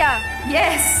Savior.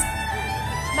 Yes.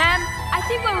 Ma'am, I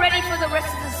think we're ready for the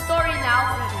rest of the story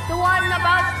now. The one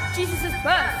about Jesus'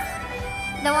 birth.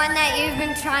 The one that you've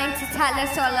been trying to tell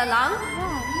us all along?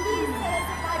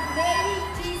 Mary,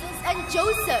 Jesus, and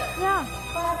Joseph. Yeah.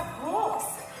 But of course,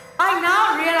 I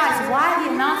now realize why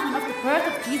the announcement of the birth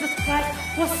of Jesus Christ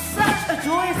was such a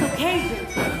joyous occasion.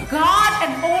 God and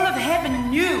all of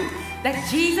heaven knew that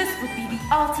Jesus would be the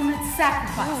ultimate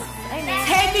sacrifice,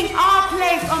 taking our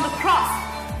place on the cross,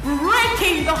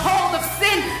 breaking the hold of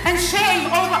sin and shame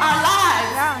over our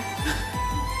lives.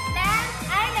 Ma'am,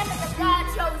 I remember that God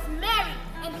chose Mary,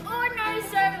 an ordinary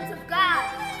servant of God,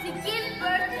 to give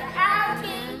birth to our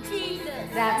King Jesus.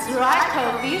 That's right,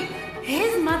 Kobe.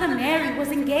 His mother Mary was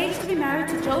engaged to be married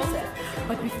to Joseph,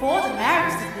 but before the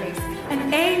marriage took place,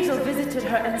 an angel visited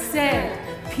her and said,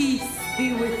 "Peace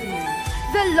be with you."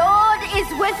 The Lord is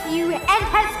with you and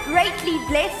has greatly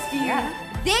blessed you.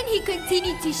 Then he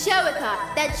continued to share with her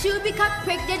that she would become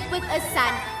pregnant with a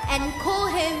son and call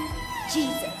him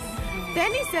Jesus.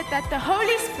 Then he said that the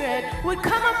Holy Spirit would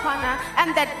come upon her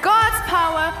and that God's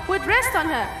power would rest on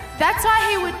her. That's why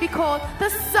he would be called the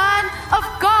Son of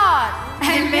God.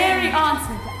 And Mary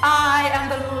answered, "I am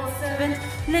the Lord's servant.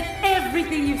 Let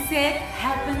everything you said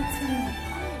happen to me."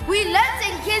 We learned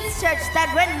in kids' church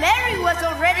that when Mary was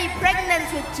already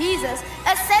pregnant with Jesus,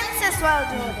 a census was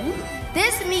ordered.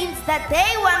 This means that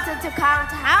they wanted to count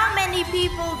how many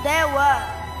people there were.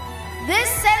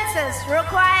 This census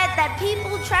required that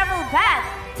people travel back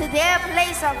to their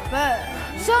place of birth.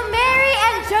 So Mary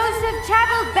and Joseph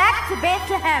traveled back to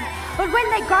Bethlehem, but when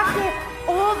they got there,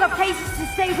 all the places to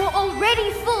stay were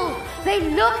already full. They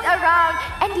looked around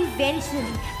and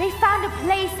eventually they found a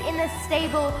place in a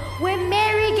stable where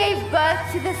Mary gave birth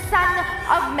to the Son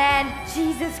of Man,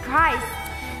 Jesus Christ.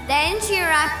 Then she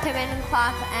wrapped him in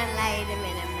cloth and laid him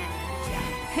in a manger.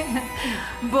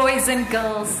 Boys and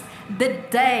girls, the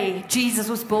day Jesus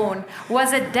was born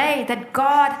was a day that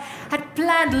God had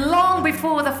planned long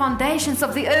before the foundations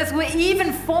of the earth were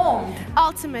even formed.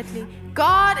 Ultimately,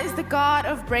 God is the God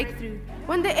of breakthrough.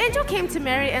 When the angel came to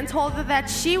Mary and told her that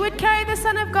she would carry the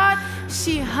Son of God,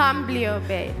 she humbly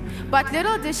obeyed. But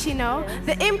little did she know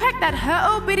the impact that her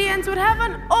obedience would have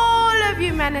on all of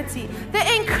humanity. The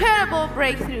incredible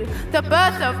breakthrough, the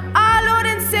birth of our Lord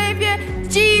and Savior,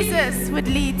 Jesus, would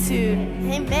lead to.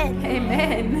 Amen.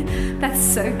 Amen. That's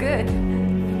so good.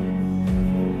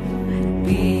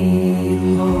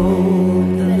 Behold,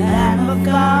 the Lamb of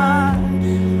God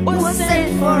was sent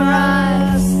for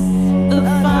us. The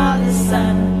Father's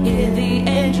Son, hear the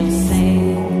angels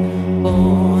sing,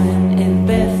 born in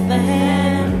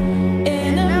Bethlehem,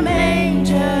 in a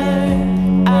manger,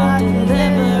 our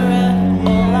deliverer,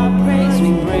 all our praise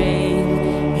we bring.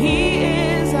 He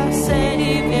is our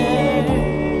Savior,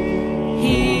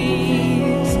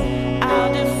 He's our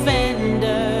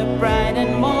defender, bright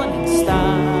and morning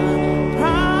star,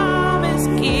 promise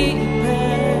keeper.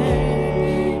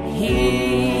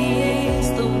 He's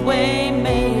the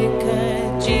waymaker.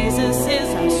 Jesus is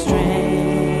our strength,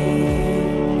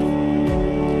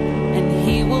 and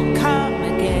He will come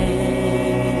again.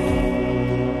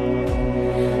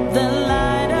 The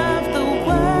light of the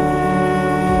world,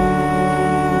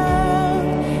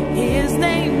 His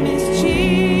name is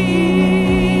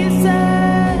Jesus.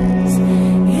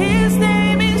 His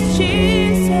name is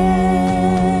Jesus.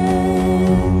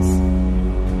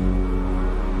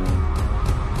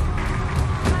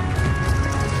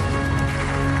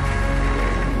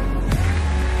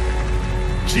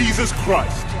 Jesus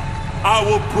Christ,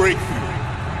 our breakthrough.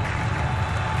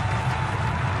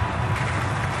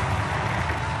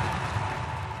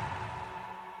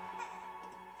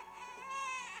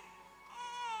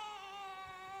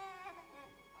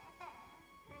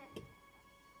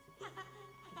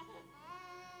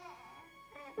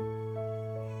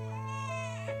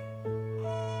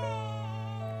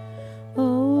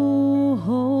 Oh,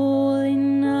 holy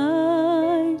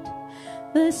night,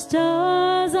 the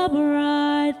stars are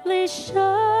brightly shining.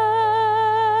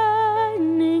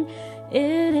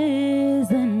 It is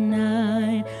the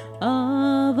night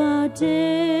of our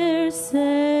dear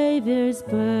Savior's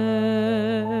birth.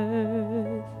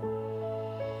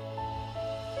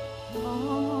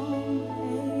 Long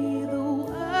lay the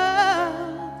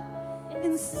world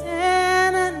in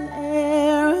sin and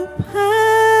error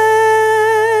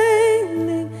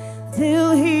pining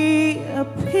till He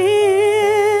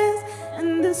appears,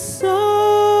 and the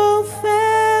soul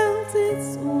felt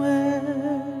its worth.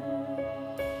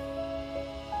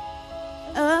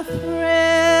 A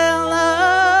thrill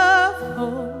of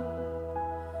hope,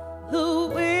 the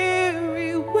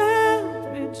weary world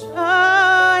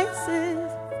rejoices,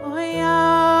 for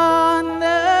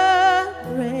yonder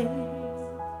breaks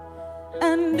a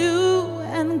new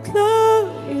and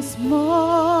glorious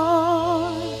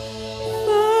morn.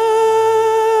 Fall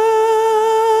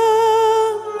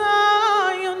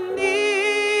on your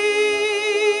knees,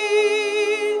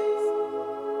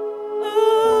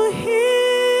 oh, hear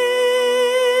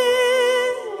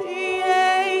the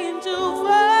angel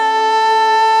voices,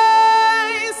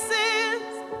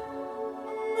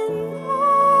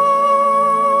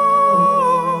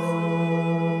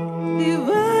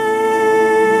 divine,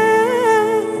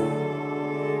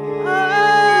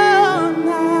 all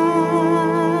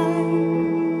night,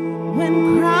 when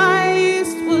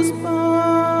Christ was born,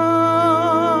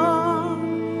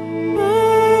 by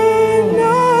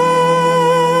night,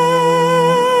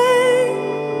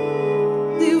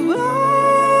 divine,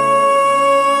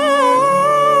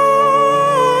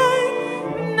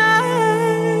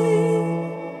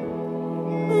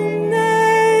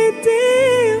 night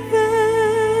divine.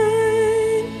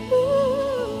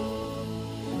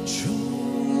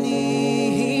 Truly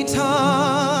he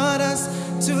taught us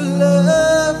to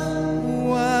love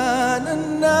one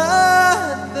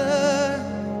another.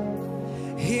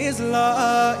 His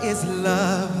law is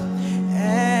love,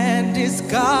 and his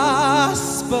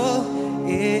gospel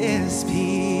is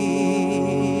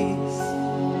peace.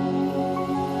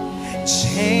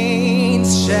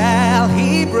 Chains shall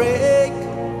he break,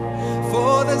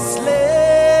 for the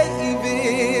slave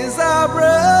is our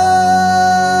brother,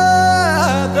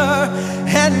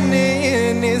 and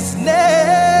in his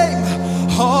name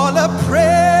all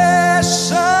oppression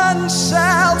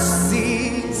shall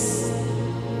cease.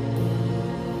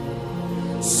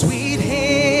 Sweet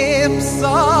hymns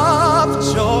of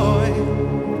joy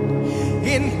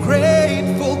in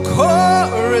grateful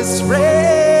chorus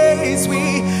raise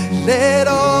we, let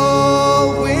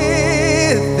all within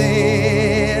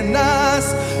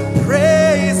us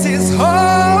praise his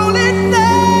holy name.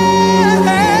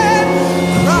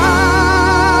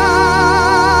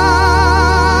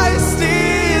 Christ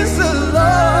is the Lord.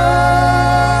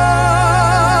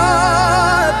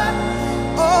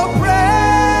 Oh, praise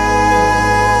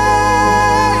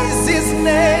his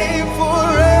name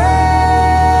forever.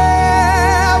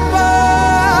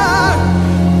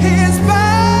 His power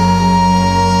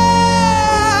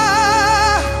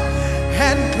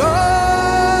and glory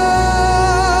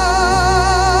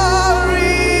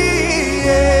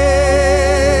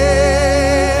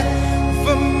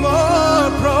evermore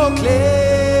proclaim.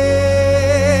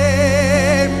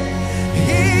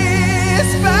 His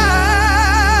power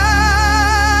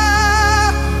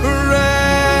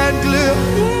and glory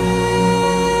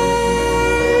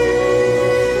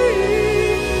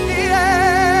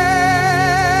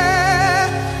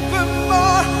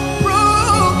evermore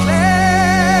proclaim.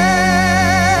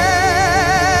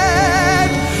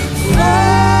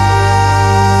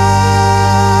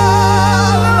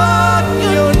 Fall on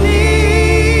your knees,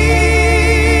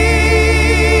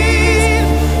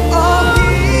 oh,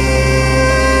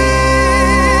 hear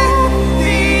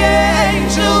the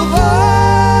angel voices,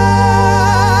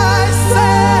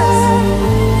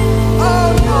 oh,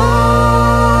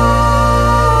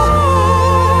 Lord,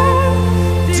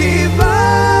 divine,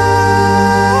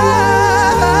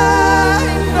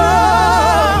 oh,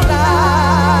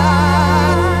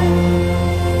 light.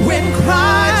 When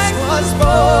Christ was born,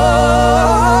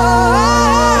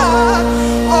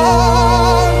 oh,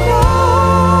 Lord,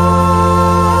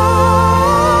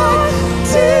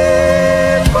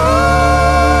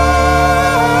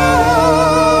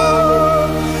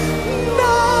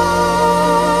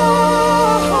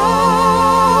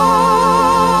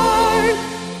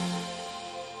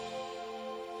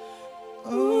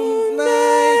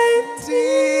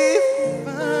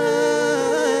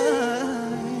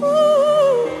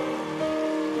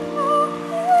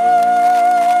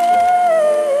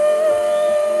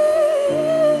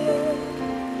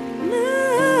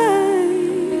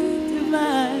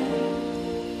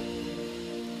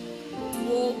 The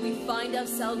war we find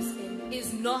ourselves in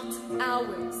is not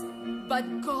ours, but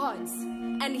God's,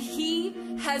 and He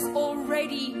has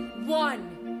already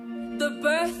won. The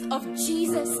birth of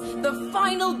Jesus, the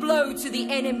final blow to the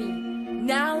enemy,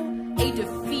 now a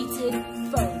defeated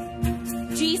foe.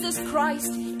 Jesus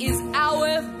Christ is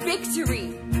our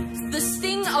victory. The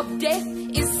sting of death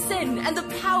is sin, and the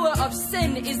power of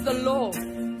sin is the law.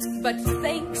 But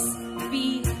thanks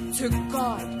be to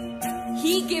God,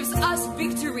 He gives us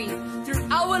victory through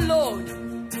our Lord,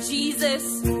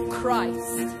 Jesus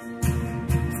Christ.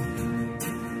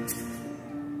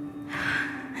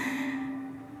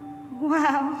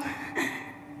 Wow.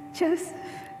 Joseph,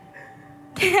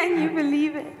 can you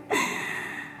believe it?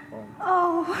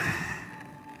 Oh.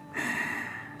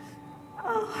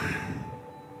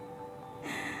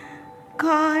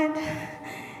 God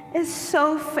is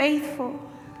so faithful.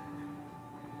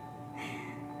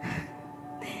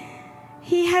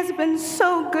 He has been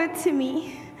so good to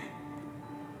me,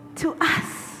 to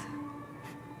us.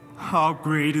 How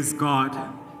great is God?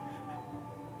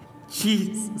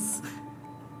 Jesus,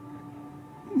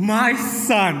 my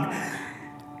son,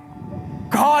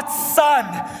 God's son,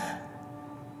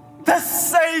 the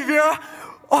Savior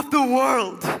of the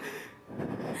world.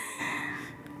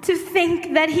 To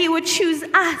think that He would choose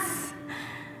us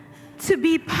to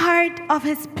be part of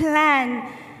His plan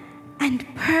and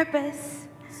purpose.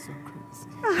 So crazy.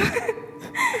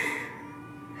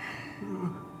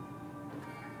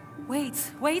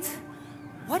 Wait.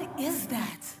 What is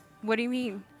that? What do you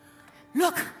mean?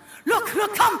 Look,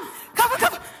 come.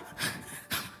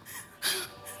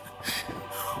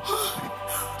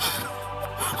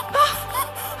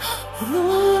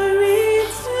 Glory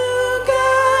to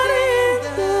God in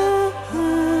the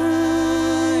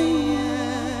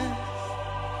highest,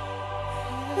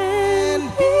 and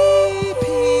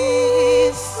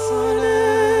peace on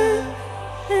earth,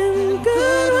 and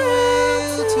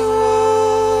goodwill to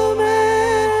all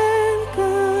mankind.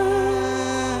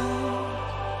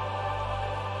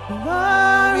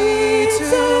 Glory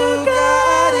to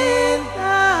God in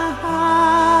the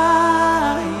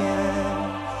highest,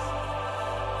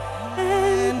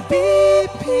 and be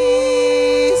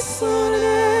peace on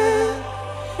earth,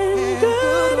 and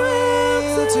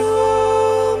goodwill to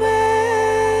all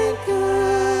mankind.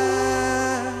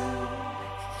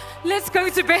 Let's go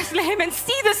to Bethlehem and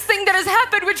see this thing that has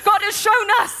happened, which God has shown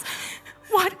us.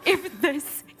 What if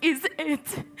this is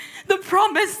it? The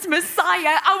promised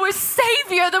Messiah, our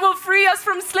Savior that will free us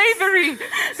from slavery.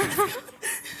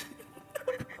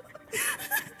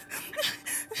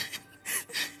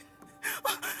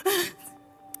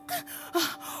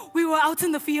 We were out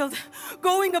in the field,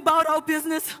 going about our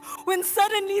business, when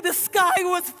suddenly the sky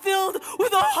was filled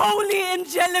with a holy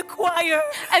angelic choir.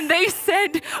 And they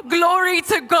said, "Glory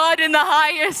to God in the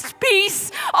highest,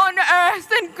 peace on earth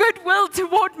and goodwill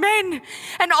toward men."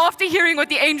 And after hearing what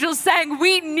the angels sang,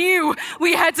 we knew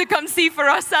we had to come see for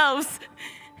ourselves.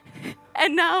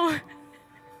 And now,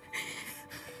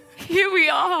 here we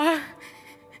are.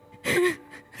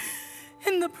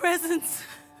 In the presence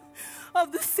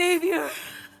of the Savior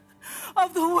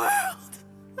of the world.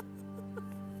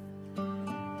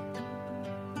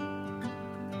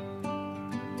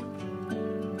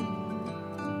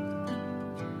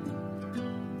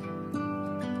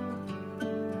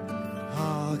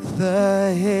 Hark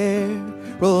the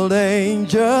herald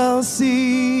angels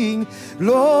sing,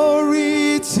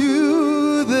 glory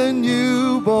to the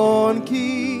newborn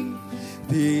King.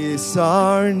 Peace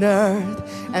on earth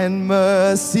and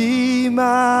mercy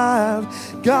mild,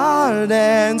 God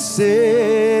and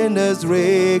sinners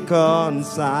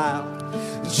reconciled.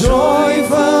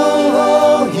 Joyful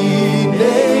all ye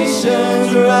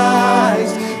nations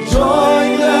rise,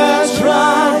 join the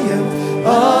triumph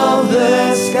of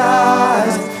the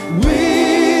skies.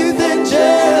 With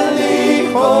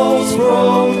angelic hosts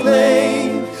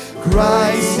proclaim,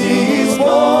 Christ is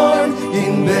born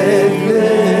in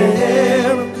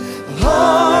Bethlehem.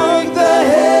 Hark the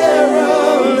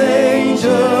herald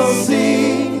angels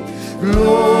sing,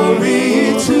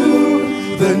 glory to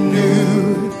the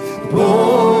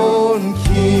newborn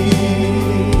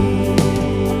King.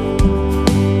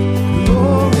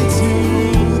 Glory to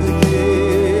the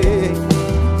King.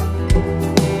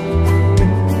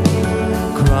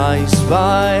 Christ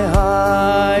by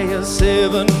highest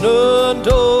heaven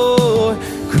adored,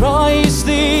 Christ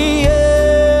the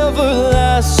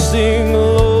everlasting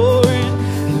Lord.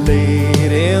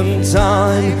 Late in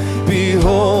time,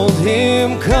 behold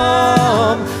Him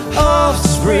come,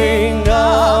 offspring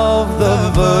of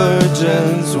the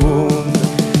Virgin's womb.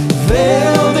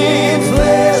 Veiled in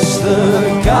flesh,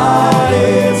 the God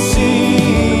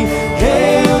see,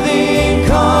 hail the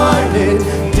incarnate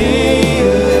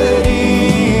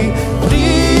deity,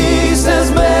 pleased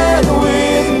as man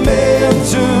with man.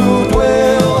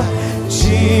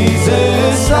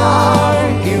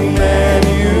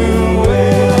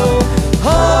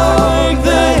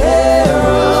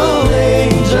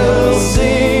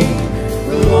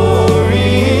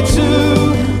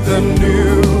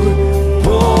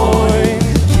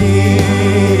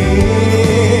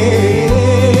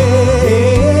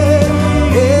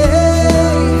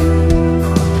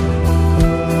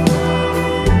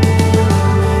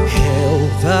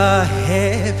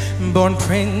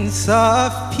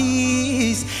 of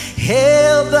peace.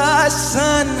 Hail the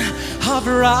Son of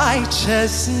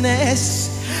righteousness.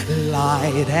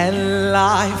 Light and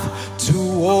life to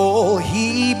all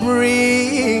he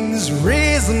brings.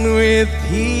 Risen with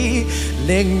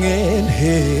healing in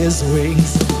his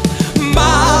wings.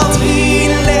 Mild he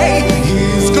lay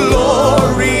his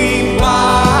glory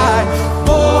by,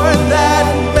 born that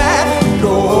man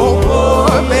no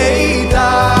more may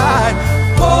die,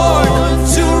 born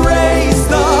to raise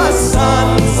the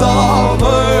sons of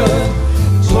earth,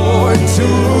 born to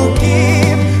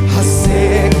give a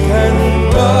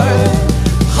second birth.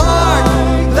 Hark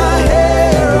the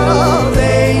herald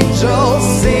angels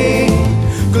sing,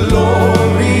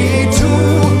 glory to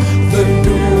the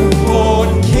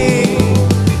newborn King.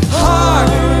 Hark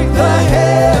the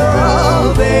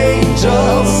herald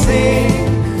angels sing,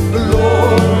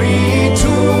 glory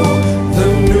to the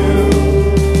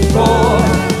newborn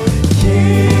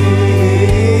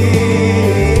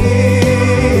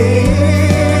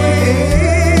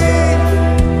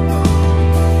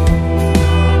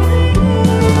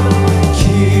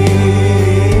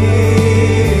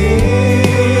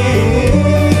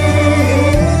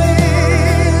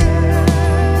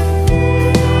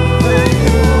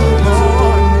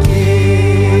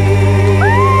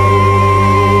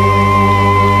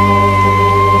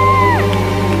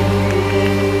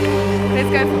Let's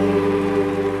go.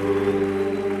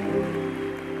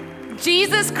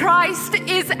 Jesus Christ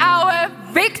is our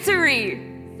victory.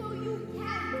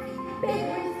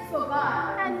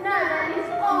 And know that He's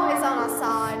always on our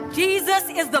side. Jesus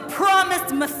is the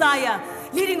promised Messiah,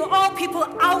 leading all people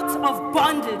out of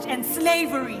bondage and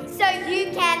slavery. So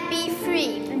you can be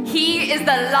free. He is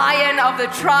the Lion of the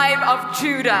tribe of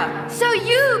Judah. So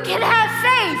you can have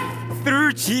faith.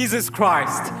 Through Jesus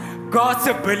Christ, God's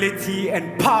ability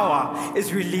and power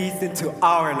is released into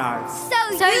our lives.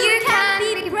 So you can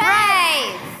be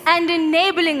brave. And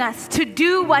enabling us to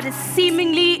do what is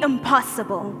seemingly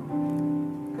impossible.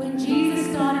 When Jesus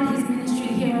started his ministry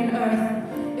here on earth,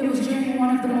 it was during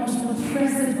one of the most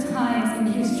oppressive times in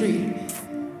history.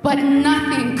 But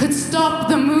nothing could stop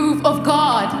the move of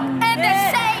God. And the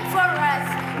same for us.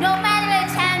 No matter the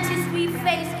challenges we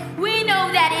face, we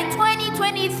know that in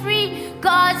 2023,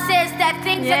 God says that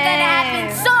things are going to happen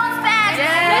so fast.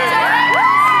 Let's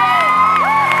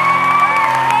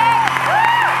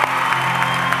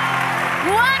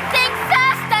one thing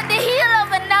fast on the heel of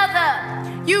another.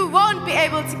 You won't be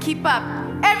able to keep up.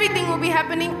 Everything will be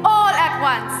happening all at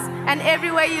once. And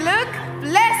everywhere you look,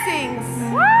 blessings.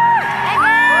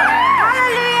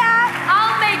 Hallelujah!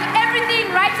 I'll make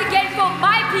everything right again for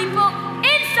my people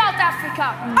in South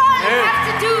Africa. All you have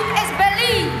to do is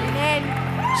believe.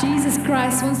 Jesus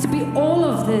Christ wants to be all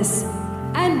of this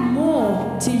and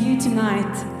more to you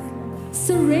tonight.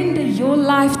 Surrender your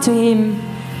life to Him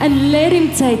and let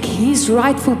Him take His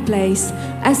rightful place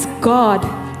as God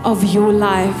of your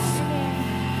life.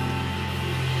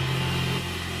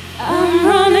 I'm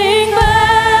running back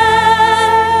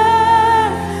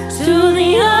to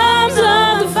the arms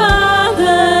of the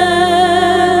Father.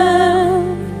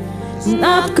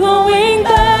 Not going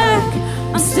back,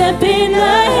 I'm stepping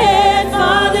ahead.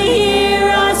 Father,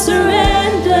 here I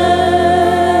surrender.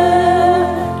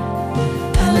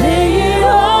 I lay it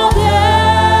all down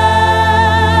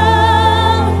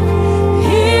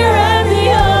here at the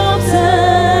altar.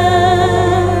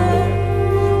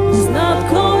 It's not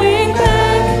going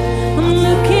back, I'm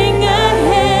looking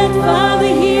ahead. Father,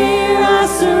 here I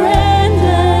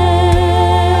surrender.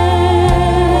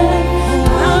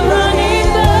 I'm running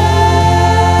back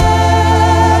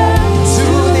to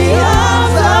the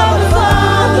arms of the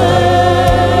Father.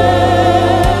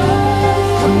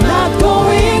 I'm not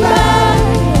going back,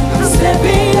 I'm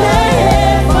stepping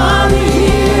ahead. Father,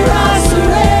 here I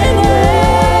surrender.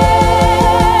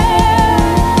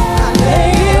 I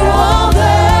lay it all down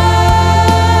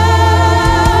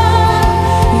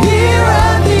here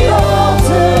at the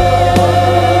altar.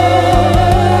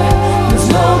 There's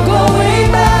no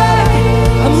going back,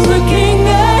 I'm looking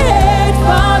ahead.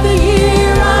 Father,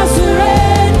 here I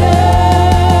surrender.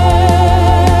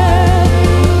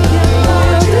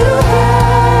 Lord, you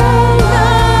have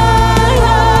my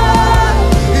heart.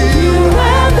 You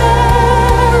have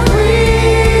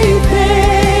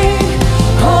everything.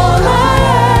 All I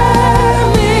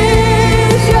am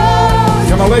is yours.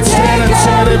 Come on, let's stand and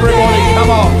sing it, everybody. Come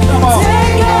on, come on.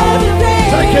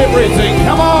 Take everything.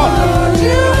 Come on.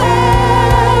 You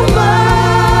have my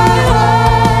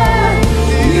heart.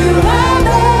 You have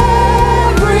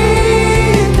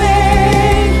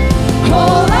everything.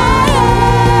 All I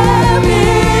am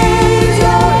is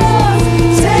yours.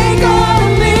 Take all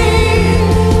of me.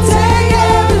 Take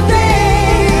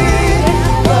everything.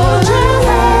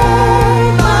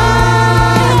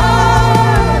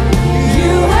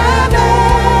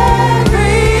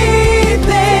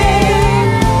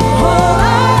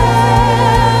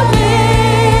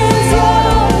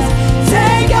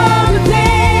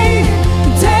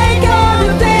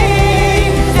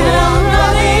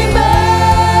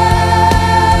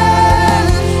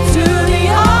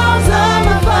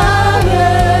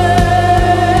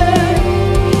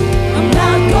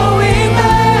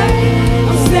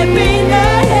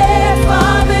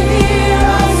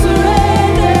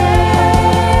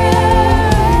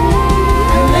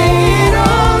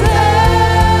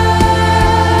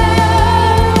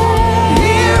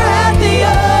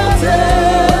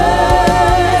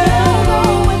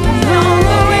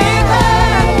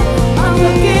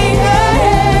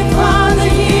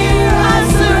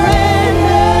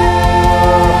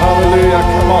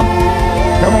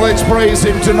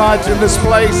 tonight in this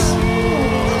place.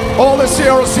 All the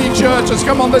CRC churches,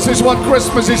 come on, this is what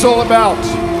Christmas is all about.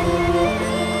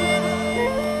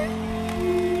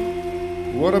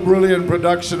 What a brilliant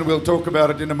production. We'll talk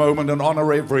about it in a moment and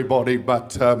honor everybody.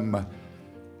 But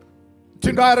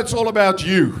tonight it's all about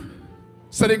you.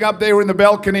 Sitting up there in the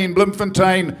balcony in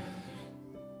Bloemfontein.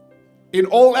 In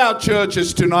all our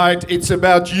churches tonight, it's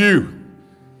about you.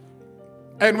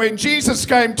 And when Jesus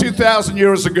came 2,000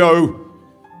 years ago,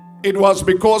 it was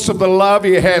because of the love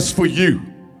he has for you.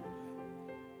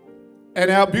 And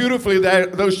how beautifully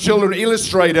those children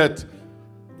illustrated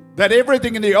that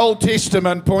everything in the Old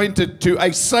Testament pointed to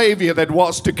a Savior that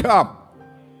was to come.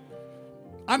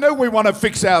 I know we want to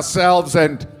fix ourselves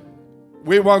and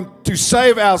we want to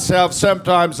save ourselves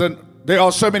sometimes, and there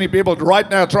are so many people right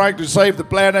now trying to save the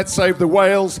planet, save the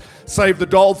whales, save the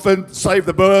dolphin, save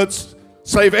the birds,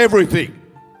 save everything.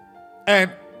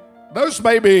 And those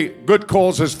may be good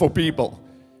causes for people.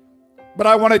 But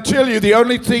I want to tell you, the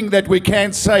only thing that we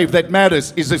can save that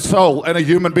matters is a soul and a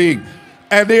human being.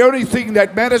 And the only thing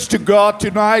that matters to God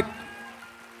tonight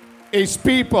is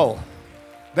people.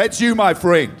 That's you, my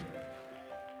friend.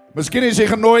 Miskien is jy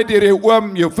genooi deur jou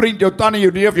oom, jou vriend, jou tannie,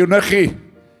 jou neef, jou niggie.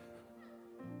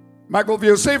 Maar ek wil vir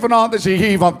jou sê vanaand is jy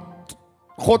hier, want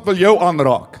God wil jou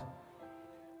aanraak.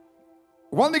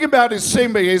 One thing about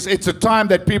December is it's a time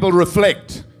that people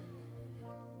reflect.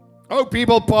 Oh,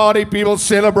 people party, people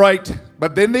celebrate,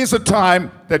 but then there's a time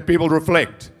that people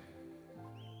reflect.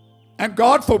 And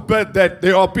God forbid that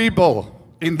there are people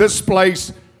in this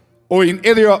place or in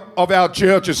any of our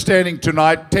churches standing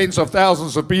tonight, tens of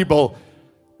thousands of people,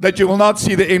 that you will not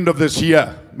see the end of this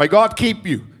year. May God keep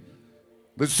you.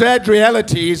 The sad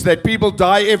reality is that people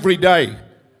die every day.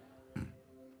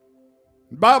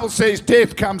 The Bible says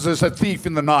death comes as a thief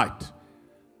in the night.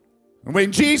 And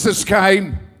when Jesus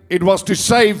came, it was to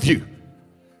save you.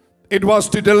 It was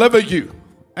to deliver you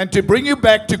and to bring you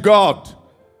back to God.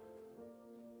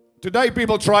 Today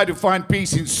people try to find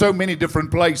peace in so many different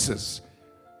places.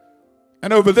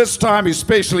 And over this time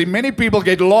especially, many people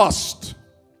get lost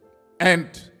and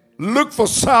look for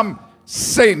some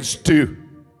sense to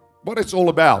what it's all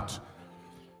about.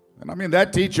 And I mean,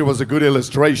 that teacher was a good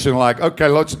illustration, like, okay,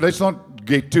 let's not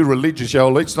get too religious,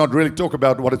 y'all. Let's not really talk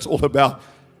about what it's all about.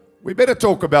 We better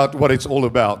talk about what it's all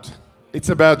about. It's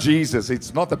about Jesus.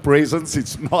 It's not the presents.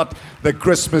 It's not the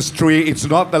Christmas tree. It's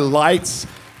not the lights.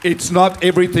 It's not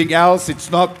everything else.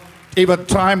 It's not even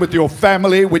time with your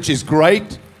family, which is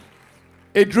great.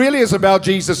 It really is about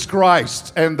Jesus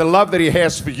Christ and the love that he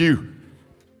has for you.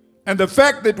 And the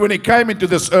fact that when he came into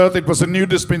this earth, it was a new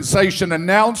dispensation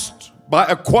announced by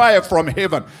a choir from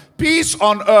heaven. Peace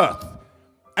on earth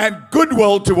and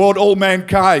goodwill toward all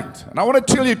mankind. And I want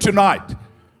to tell you tonight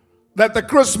that the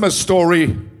Christmas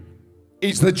story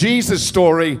is the Jesus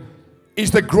story,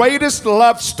 is the greatest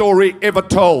love story ever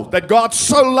told. That God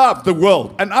so loved the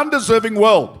world, an undeserving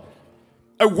world,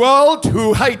 a world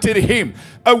who hated him,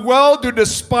 a world who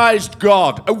despised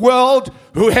God, a world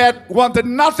who had wanted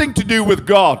nothing to do with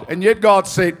God. And yet God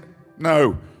said,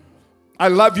 no, I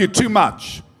love you too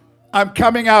much. I'm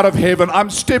coming out of heaven. I'm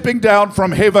stepping down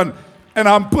from heaven and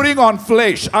I'm putting on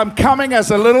flesh. I'm coming as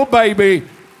a little baby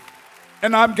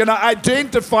and I'm going to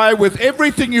identify with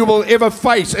everything you will ever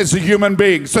face as a human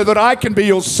being so that I can be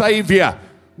your savior.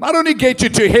 Not only get you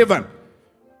to heaven,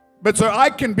 but so I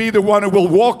can be the one who will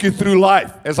walk you through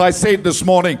life. As I said this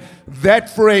morning, that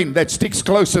friend that sticks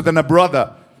closer than a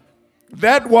brother,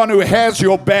 that one who has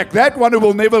your back, that one who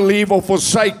will never leave or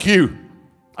forsake you.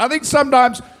 I think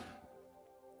sometimes,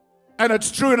 and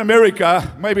it's true in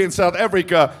America, maybe in South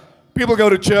Africa, people go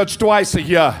to church twice a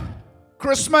year.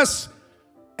 Christmas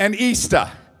and Easter.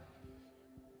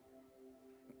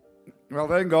 Well,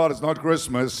 thank God it's not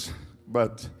Christmas,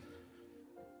 but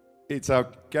it's our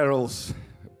carols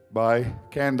by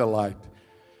candlelight.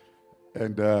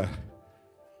 And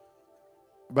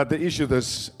but the issue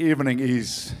this evening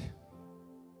is,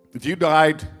 if you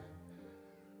died,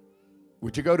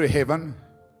 would you go to heaven?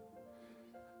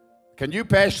 Can you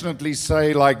passionately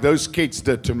say, like those kids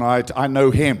did tonight, I know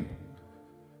him?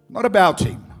 Not about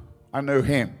him, I know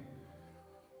him.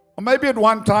 Or maybe at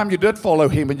one time you did follow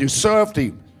him and you served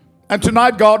him. And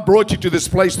tonight God brought you to this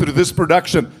place through this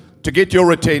production to get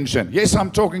your attention. Yes,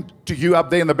 I'm talking to you up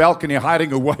there in the balcony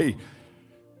hiding away.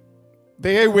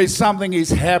 There where something is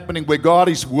happening, where God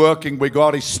is working, where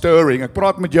God is stirring. Ek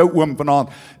praat met jou oom vanaand.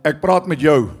 Ek praat met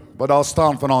jou wat daar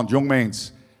staan vanaand, jong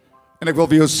mens. En ek wil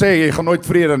vir jou sê, jy gaan nooit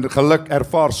vrede en geluk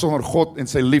ervaar sonder God en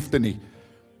sy liefde nie.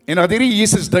 En dat hierdie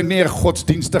Jesus ding nie 'n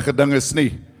godsdienstige ding is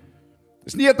nie.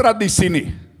 Dis nie 'n tradisie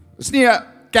nie. Dis nie 'n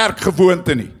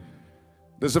kerkgewoonte nie.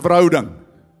 Dis 'n verhouding.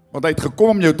 Want hy het gekom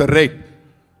om jou te red.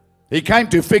 He came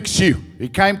to fix you. He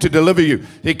came to deliver you.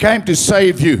 He came to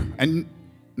save you. And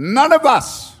none of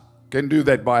us can do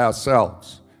that by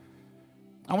ourselves.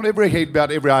 I want every head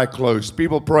bowed, every eye closed.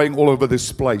 People praying all over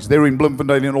this place. They're in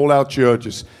Bloemfontein in all our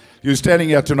churches. You're standing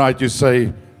here tonight, you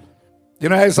say, you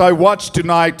know, as I watch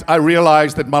tonight, I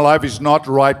realize that my life is not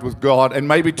right with God. And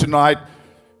maybe tonight,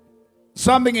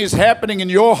 something is happening in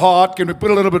your heart. Can we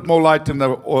put a little bit more light in the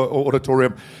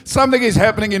auditorium? Something is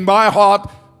happening in my heart,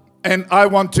 and I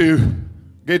want to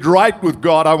get right with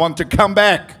God. I want to come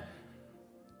back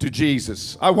to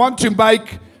Jesus. I want to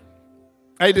make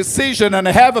a decision and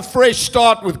have a fresh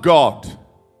start with God.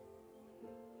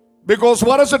 Because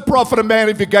what does it profit a man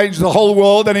if he gains the whole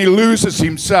world and he loses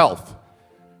himself?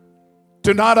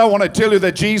 Tonight I want to tell you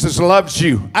that Jesus loves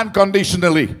you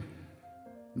unconditionally,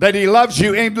 that he loves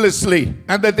you endlessly,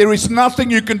 and that there is nothing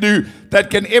you can do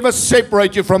that can ever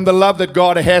separate you from the love that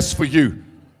God has for you.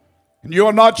 And you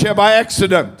are not here by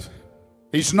accident.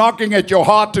 He's knocking at your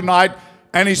heart tonight,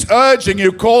 and he's urging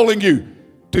you, calling you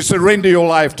to surrender your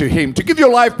life to him, to give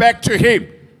your life back to him.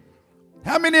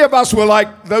 How many of us were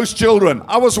like those children?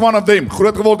 I was one of them.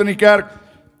 Groot geword in die kerk,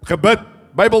 gebid,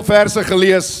 Bybelverse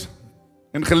gelees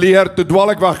en geleer, toe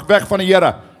dwaal ek weg van die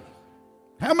Here.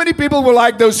 How many people were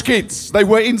like those kids? They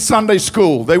were in Sunday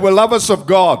school. They were lovers of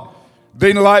God.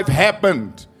 Then life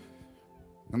happened,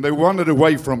 and they wandered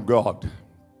away from God.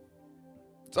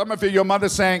 Some of you, your mother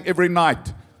sang every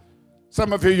night.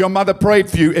 Some of you, your mother prayed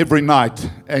for you every night,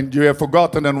 and you have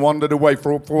forgotten and wandered away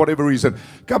for whatever reason.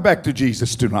 Come back to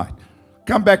Jesus tonight.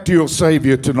 Come back to your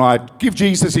Savior tonight. Give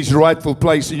Jesus his rightful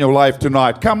place in your life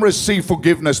tonight. Come receive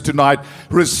forgiveness tonight.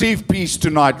 Receive peace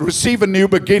tonight. Receive a new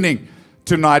beginning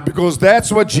tonight, because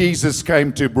that's what Jesus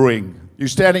came to bring. You're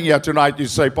standing here tonight, you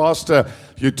say, Pastor,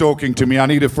 you're talking to me. I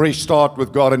need a fresh start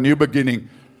with God, a new beginning.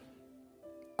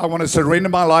 I want to surrender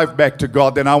my life back to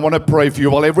God. Then I want to pray for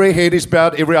you. While every head is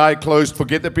bowed, every eye closed,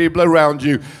 forget the people around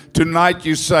you. Tonight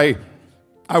you say,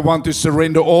 I want to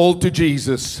surrender all to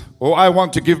Jesus. Or I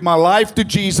want to give my life to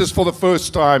Jesus for the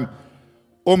first time.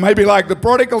 Or maybe like the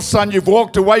prodigal son, you've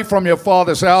walked away from your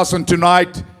father's house, and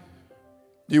tonight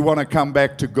you want to come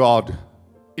back to God.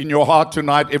 In your heart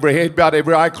tonight, every head bowed,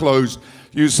 every eye closed,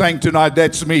 you're saying tonight,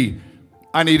 that's me.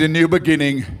 I need a new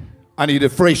beginning. I need a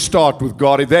fresh start with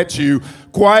God. If that's you,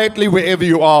 quietly, wherever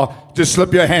you are, just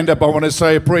slip your hand up. I want to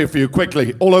say a prayer for you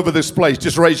quickly. All over this place,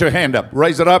 just raise your hand up.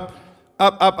 Raise it up.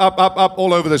 Up, up, up, up, up,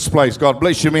 all over this place. God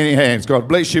bless you, many hands. God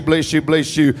bless you, bless you,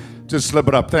 bless you. Just slip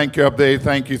it up. Thank you up there.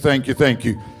 Thank you, thank you, thank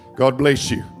you. God bless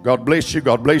you. God bless you.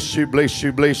 God bless you, bless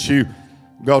you, bless you.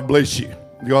 God bless you.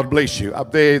 God bless you.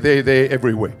 Up there, there,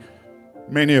 everywhere.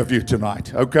 Many of you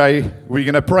tonight. Okay, we're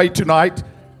going to pray tonight,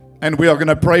 and we are going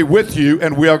to pray with you,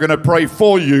 and we are going to pray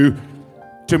for you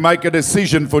to make a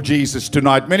decision for Jesus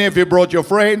tonight. Many of you brought your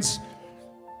friends.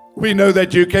 We know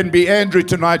that you can be Andrew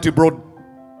tonight who brought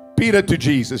Peter to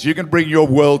Jesus. You can bring your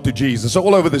world to Jesus.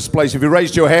 All over this place, if you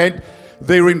raised your hand,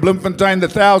 there in Bloemfontein, the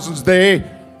thousands there,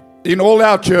 in all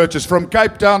our churches, from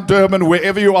Cape Town, Durban,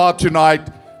 wherever you are tonight,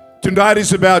 tonight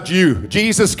is about you.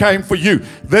 Jesus came for you.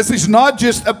 This is not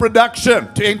just a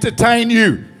production to entertain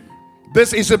you.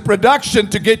 This is a production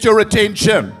to get your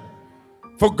attention.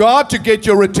 For God to get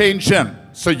your attention,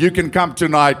 so you can come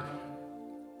tonight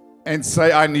and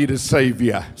say, I need a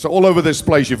Savior. So all over this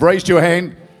place, you've raised your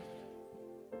hand.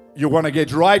 You want to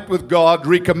get right with God,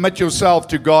 recommit yourself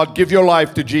to God, give your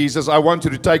life to Jesus. I want you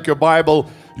to take your Bible,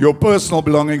 your personal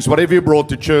belongings, whatever you brought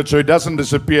to church, so it doesn't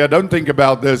disappear. Don't think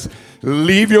about this.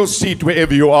 Leave your seat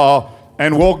wherever you are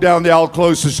and walk down the aisle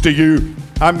closest to you.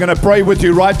 I'm going to pray with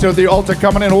you right to the altar.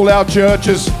 Come on in all our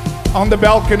churches. On the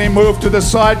balcony, move to the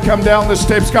side, come down the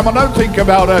steps. Come on, don't think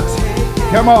about it.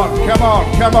 Come on, come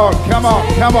on, come on, come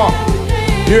on, come on.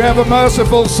 You have a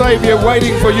merciful Savior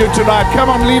waiting for you tonight. Come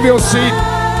on, leave your seat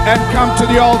and come to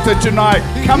the altar tonight.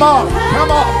 Come on,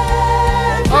 come on.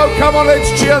 Oh, come on,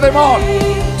 let's cheer them on.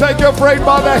 Take your friend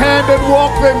by the hand and walk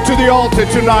them to the altar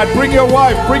tonight. Bring your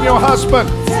wife, bring your husband,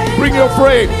 bring your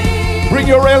friend, bring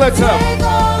your relative.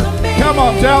 Come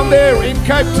on, down there in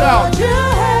Cape Town.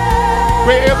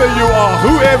 Wherever you are,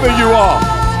 whoever you are,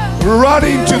 run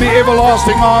into the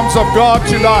everlasting arms of God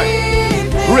tonight.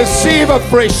 Receive a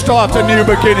fresh start, a new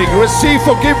beginning. Receive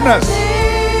forgiveness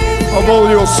of all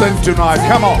your sin tonight.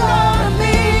 Come on.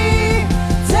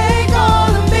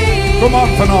 Kom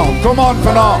aan vanavond. Kom aan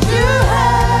vanavond.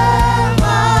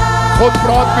 God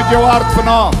praat met jou hart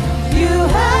vanavond.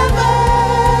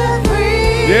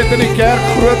 Jy het in die kerk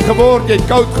groot geword, jy het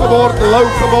koud geword, lou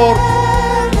geword.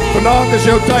 Vanavond is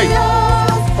jou tyd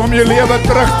om jou lewe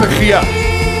terug te gee.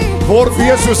 Word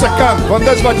weer soos 'n kind, want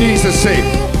dis wat Jesus sê.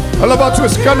 Hulle wat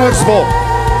soos kinders word,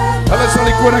 Hulle sal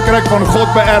die koninkryk van God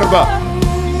beerwe.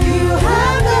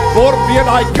 Word weer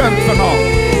daai kind vanaand.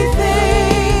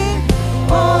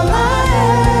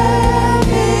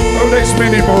 Oh, there's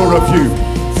many more of you.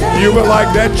 You were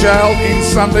like that child in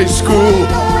Sunday school.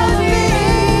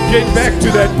 Get back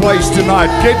to that place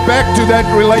tonight. Get back to that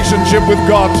relationship with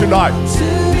God tonight.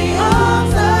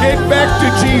 Get back to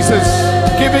Jesus,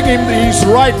 giving him his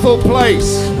rightful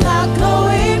place.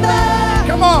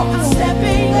 Come on.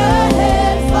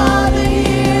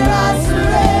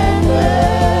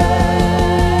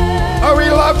 Oh, he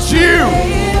loves you.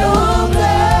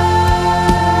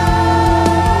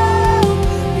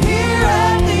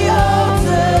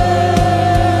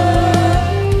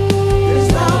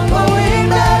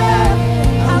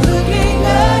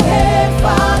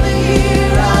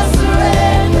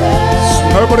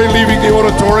 Nobody leaving the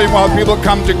auditorium while people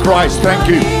come to Christ. Thank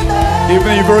you.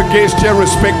 Even if you're a guest here,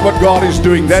 respect what God is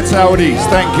doing. That's how it is.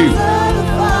 Thank you.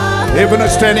 Everyone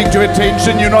is standing to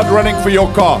attention. You're not running for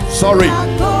your car. Sorry.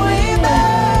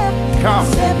 Come,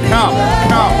 come,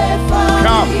 come,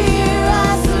 come.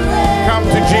 Come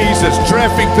to Jesus.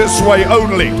 Traffic this way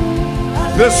only.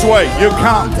 This way. You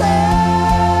come.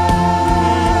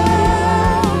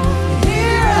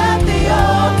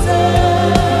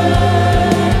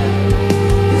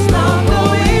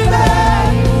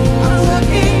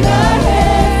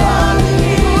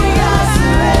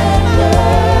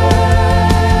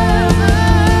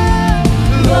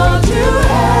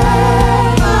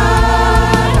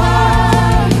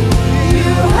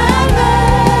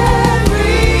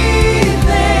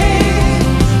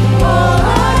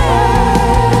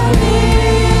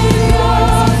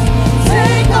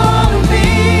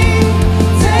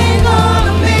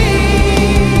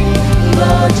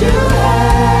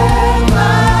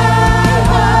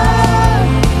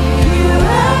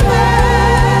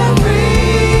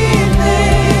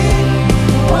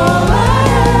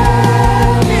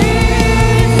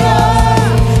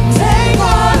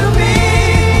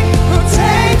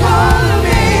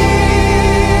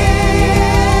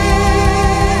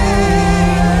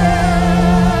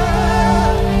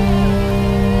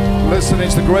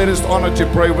 It's the greatest honor to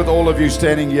pray with all of you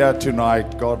standing here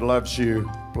tonight. God loves you.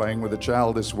 Playing with a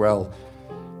child as well.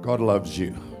 God loves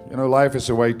you. You know, life is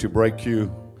a way to break you,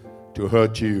 to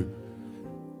hurt you,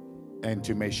 and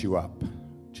to mess you up.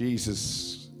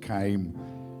 Jesus came,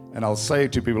 and I'll say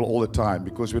it to people all the time,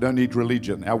 because we don't need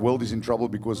religion. Our world is in trouble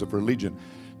because of religion.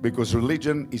 Because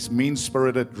religion is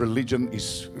mean-spirited. Religion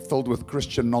is filled with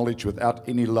Christian knowledge without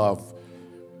any love.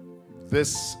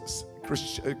 This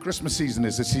Christmas season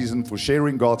is a season for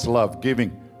sharing God's love,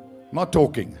 giving, not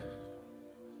talking,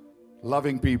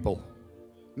 loving people.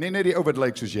 Nee, net die ou wat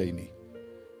lyk soos jy nie.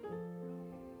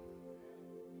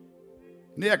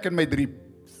 Nee, ek kan my 3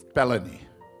 pelle nie.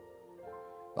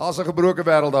 Daar's 'n gebroke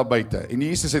wêreld daar buite en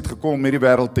Jesus het gekom om hierdie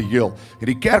wêreld te heel.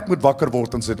 Hierdie kerk moet wakker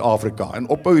word in Suid-Afrika en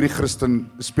ophou hierdie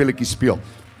Christen speletjies speel.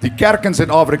 Die kerk in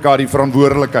Suid-Afrika het die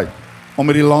verantwoordelikheid om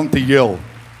hierdie land te heel.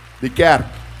 Die kerk.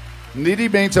 Nie die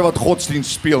mense wat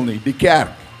godsdienst speel nie, die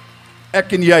kerk.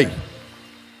 Ek en jy.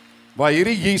 Waar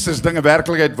hierdie Jesus dinge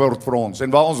werklikheid word vir ons en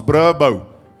waar ons brûe bou.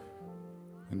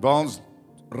 En waar ons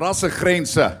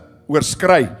rassegrense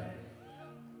oorskry.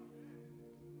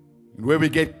 And where we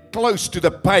get close to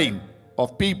the pain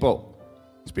of people.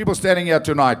 There's people standing here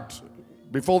tonight.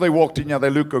 Before they walked in here, they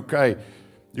look okay.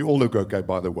 You all look okay,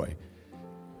 by the way.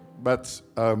 But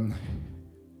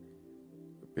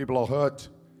people are hurt.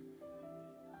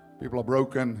 People are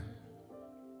broken.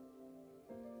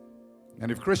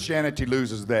 And if Christianity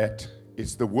loses that,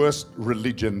 it's the worst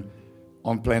religion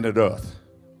on planet Earth.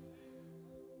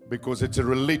 Because it's a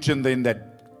religion then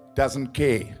that doesn't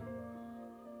care.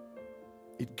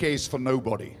 It cares for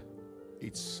nobody.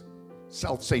 It's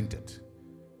self-centered.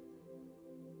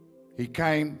 He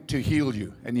came to heal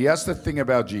you. And here's the thing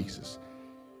about Jesus.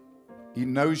 He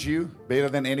knows you better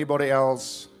than anybody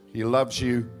else. He loves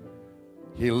you.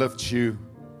 He lifts you.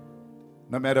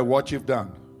 No matter what you've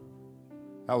done,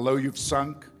 how low you've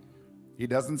sunk, he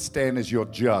doesn't stand as your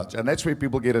judge. And that's where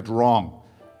people get it wrong.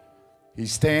 He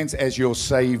stands as your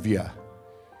savior.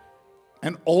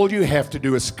 And all you have to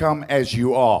do is come as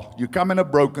you are. You come in a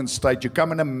broken state. You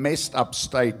come in a messed up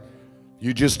state.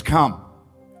 You just come.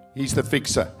 He's the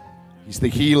fixer. He's the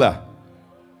healer.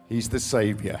 He's the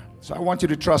savior. So I want you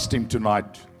to trust him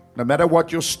tonight. No matter what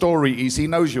your story is, he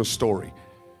knows your story.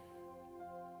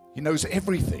 He knows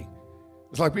everything.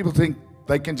 It's like people think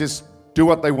they can just do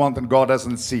what they want and God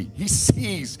doesn't see. He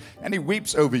sees and he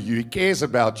weeps over you. He cares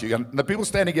about you. And the people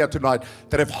standing here tonight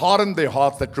that have hardened their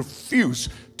hearts, that refuse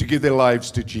to give their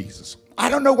lives to Jesus. I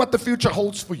don't know what the future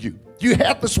holds for you. You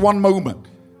had this one moment.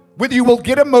 Whether you will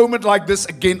get a moment like this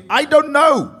again, I don't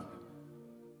know.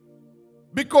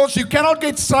 Because you cannot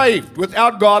get saved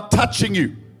without God touching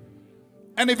you.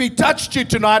 And if He touched you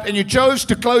tonight and you chose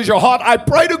to close your heart, I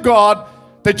pray to God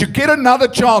that you get another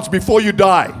chance before you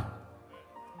die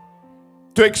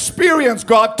to experience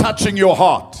God touching your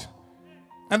heart.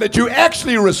 And that you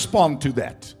actually respond to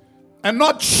that. And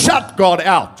not shut God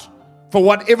out for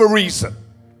whatever reason,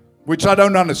 which I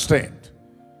don't understand.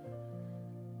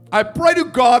 I pray to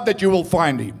God that you will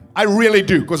find Him. I really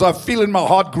do, because I feel in my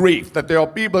heart grief that there are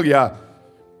people here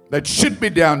that should be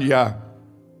down here,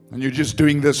 and you're just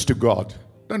doing this to God.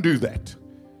 Don't do that.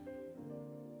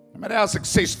 No matter how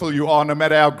successful you are, no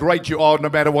matter how great you are, no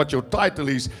matter what your title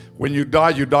is, when you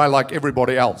die like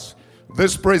everybody else.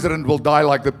 This president will die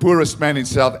like the poorest man in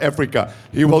South Africa.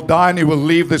 He will die and he will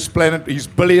leave this planet. His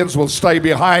billions will stay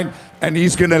behind, and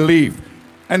he's going to leave.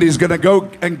 And he's going to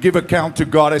go and give account to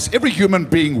God, as every human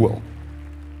being will.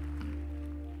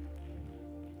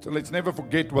 So let's never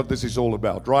forget what this is all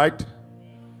about, right?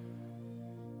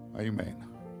 Amen.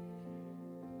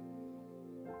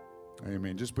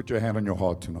 Amen. Just put your hand on your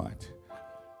heart tonight.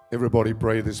 Everybody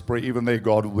pray this prayer. Even there,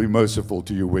 God will be merciful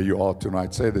to you where you are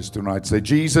tonight. Say this tonight. Say,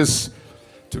 Jesus,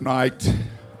 tonight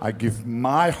I give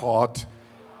my heart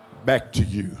back to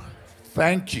you.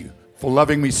 Thank you for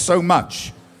loving me so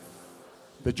much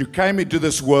that you came into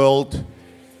this world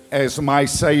as my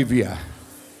Savior.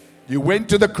 You went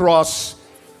to the cross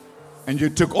and you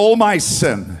took all my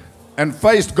sin and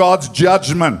faced God's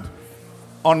judgment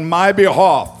on my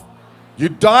behalf. You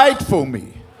died for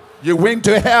me. You went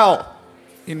to hell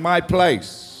in my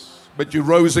place, but you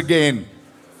rose again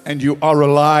and you are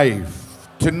alive.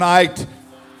 Tonight,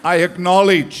 I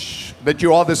acknowledge that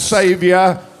you are the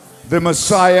Savior, the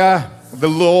Messiah, the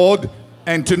Lord,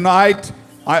 and tonight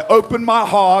I open my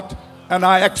heart and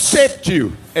I accept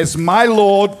you as my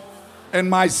Lord and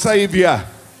my Savior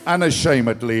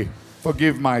unashamedly.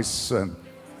 Forgive my sin.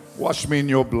 Wash me in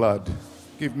your blood.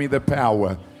 Give me the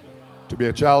power to be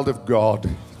a child of God.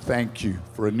 Thank you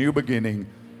for a new beginning,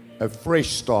 a fresh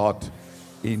start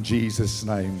in Jesus'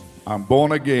 name. I'm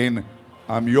born again.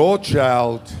 I'm your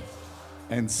child,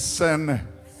 and sin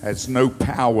has no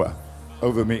power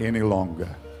over me any longer.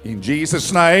 In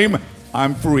Jesus' name,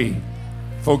 I'm free,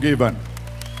 forgiven.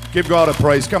 Give God a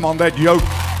praise. Come on, that yoke,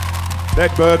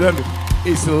 that burden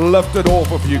is lifted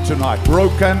off of you tonight.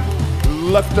 Broken,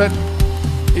 lifted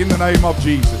in the name of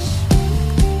Jesus.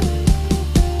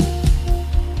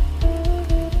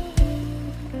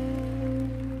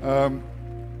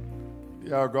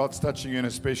 Yeah, God's touching you in a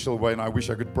special way, and I wish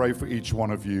I could pray for each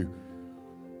one of you.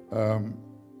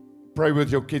 Pray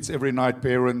with your kids every night,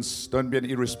 parents. Don't be an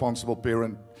irresponsible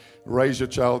parent. Raise your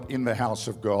child in the house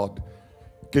of God.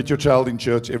 Get your child in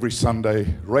church every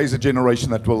Sunday. Raise a generation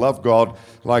that will love God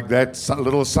like that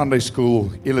little Sunday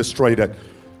school illustrated.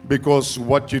 Because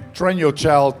what you train your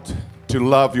child to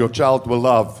love, your child will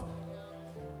love.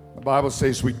 The Bible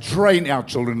says we train our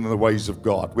children in the ways of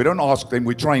God. We don't ask them,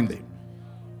 we train them.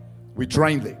 We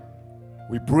train them.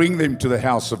 We bring them to the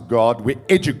house of God. We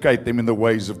educate them in the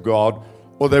ways of God,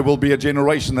 or there will be a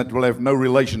generation that will have no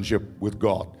relationship with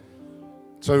God.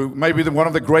 So maybe one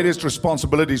of the greatest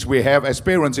responsibilities we have as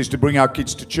parents is to bring our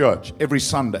kids to church every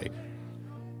Sunday.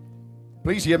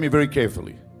 Please hear me very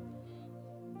carefully.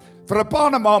 Vir 'n pa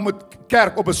en 'n ma moet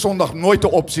kerk op 'n Sondag nooit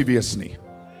 'n opsie wees nie.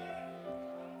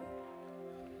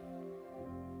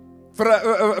 Vir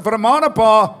 'n ma en 'n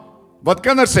pa wat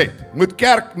kinders het, moet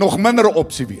kerk nog minder 'n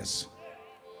opsie wees.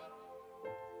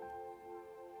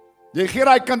 Jy gee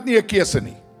daai kind nie 'n keuse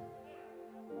nie.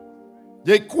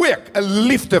 Jy kweek 'n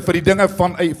liefde vir die dinge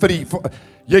van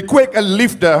jy kweek 'n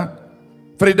liefde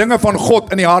vir die dinge van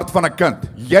God in die hart van 'n kind.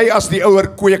 Jy as die ouer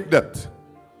kweek dit.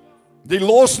 Jy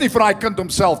los nie vir daai kind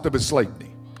homself te besluit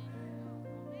nie.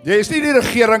 Jy is nie die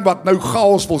regering wat nou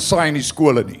chaos wil saai in die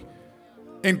skole nie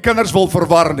en kinders wil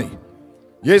verwar nie.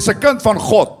 Jy is 'n kind van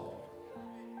God.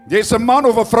 Jy is 'n man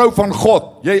of 'n vrou van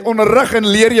God. Jy onderrig en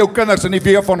leer jou kinders in die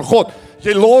weë van God.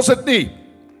 Jy los dit nie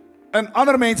in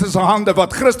ander mense se hande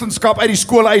wat Christendom uit die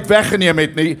skole uit weggeneem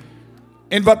het nie,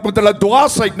 en wat met hulle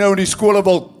dwaasheid nou in die skole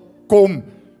wil kom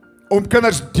om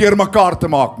kinders deurmekaar te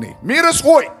maak nie. Meer as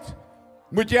ooit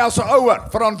moet jy as 'n ouer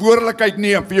verantwoordelikheid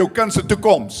neem vir jou kind se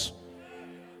toekoms.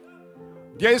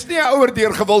 Jy is nie 'n ouer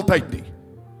deur gewildheid nie.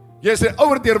 Jy is 'n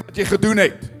ouer deur wat jy gedoen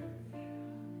het.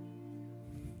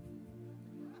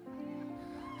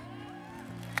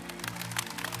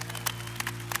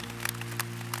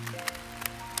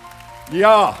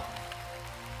 Ja.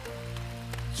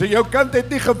 So jou kind het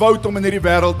nie gewoud om in hierdie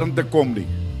wêreld in te kom nie.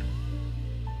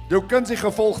 Jou kind is die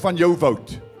gevolg van jou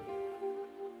woud.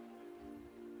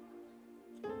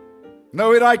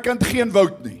 Nou het daai kind geen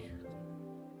woud nie.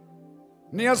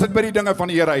 Nie as dit by die dinge van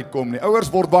die Here uitkom nie.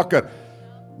 Ouers word wakker.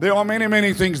 There are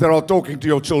many things that are talking to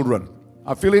your children.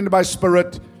 I feel in my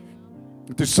spirit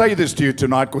to say this to you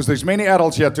tonight, because there's many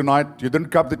adults here tonight. You didn't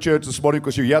come to church this morning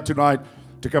because you're here tonight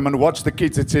to come and watch the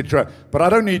kids, etc. But I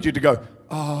don't need you to go,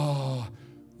 oh,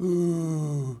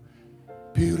 ooh,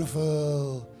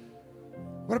 beautiful.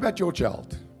 What about your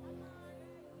child?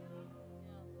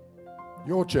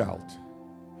 Your child.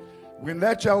 When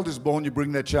that child is born, you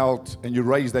bring that child and you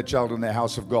raise that child in the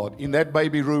house of God. In that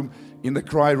baby room, in the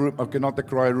cry room, okay, not the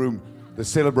cry room, the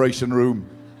celebration room,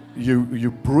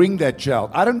 you bring that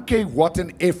child. I don't care what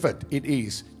an effort it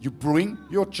is. You bring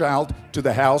your child to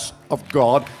the house of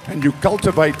God and you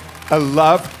cultivate a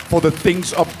love for the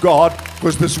things of God,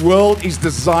 because this world is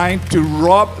designed to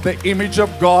rob the image of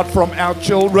God from our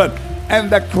children.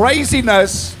 And the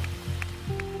craziness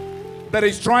that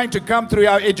is trying to come through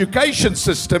our education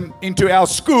system into our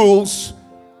schools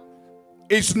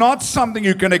is not something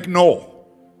you can ignore.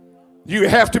 You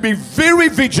have to be very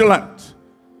vigilant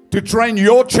to train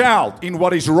your child in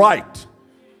what is right.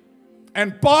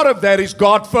 And part of that is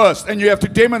God first, and you have to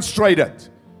demonstrate it.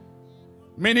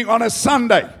 Meaning on a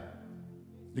Sunday,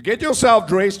 you get yourself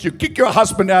dressed, you kick your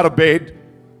husband out of bed.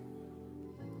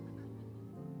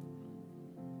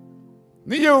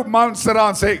 Nie jou man sit daar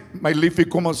en sê, my liefie,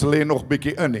 kom ons lê nog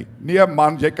bietjie in nie. Nee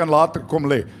man, jy kan later kom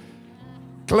lê.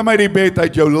 Klim uit die bed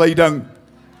uit jou leiding.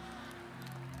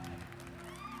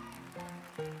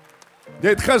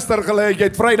 Jy het gister gelê, jy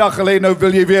het Vrydag gelê, nou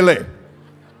wil jy weer lê.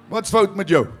 Wat's fout met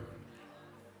jou?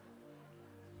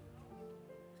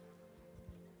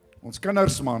 Ons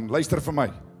kinders man, luister vir my.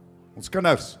 Ons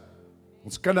kinders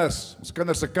se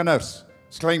kinders,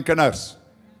 ons klein kinders.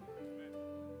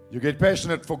 You get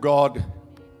passionate for God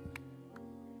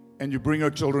and you bring your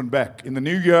children back. In the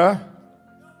new year,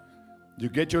 you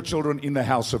get your children in the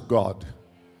house of God.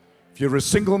 If you're a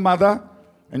single mother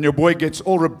and your boy gets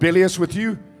all rebellious with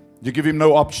you, you give him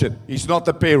no option. He's not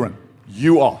the parent.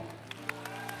 You are.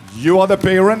 You are the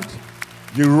parent.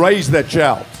 You raise that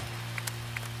child.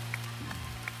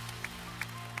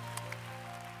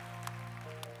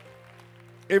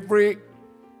 Every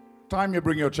time you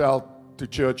bring your child to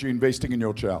church, you're investing in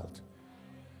your child.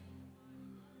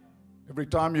 Every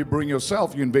time you bring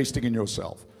yourself, you're investing in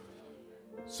yourself.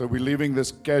 So we're leaving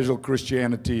this casual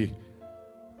Christianity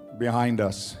behind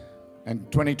us.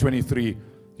 And 2023,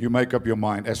 you make up your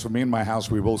mind. As for me and my house,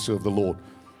 we will serve the Lord.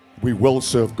 We will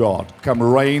serve God. Come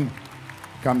rain,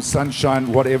 come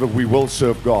sunshine, whatever, we will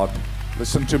serve God.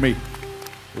 Listen to me.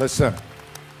 Listen.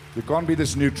 You can't be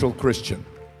this neutral Christian.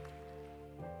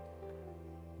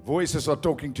 Voices are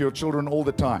talking to your children all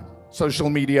the time.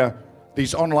 Social media,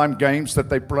 these online games that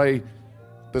they play,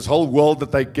 this whole world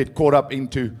that they get caught up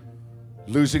into,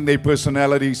 losing their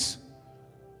personalities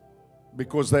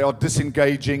because they are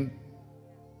disengaging.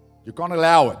 You can't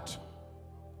allow it.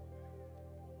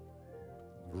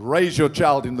 Raise your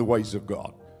child in the ways of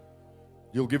God.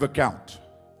 You'll give account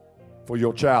for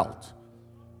your child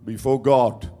before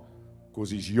God, because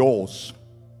he's yours.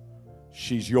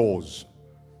 She's yours.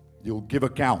 You'll give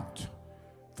account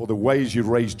for the ways you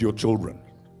raised your children.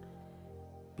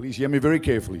 Please hear me very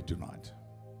carefully tonight.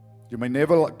 You may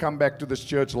never come back to this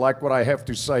church like what I have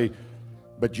to say,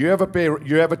 but you have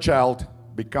a child,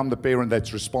 become the parent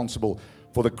that's responsible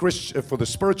for the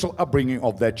spiritual upbringing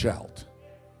of that child.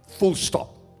 Full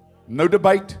stop. No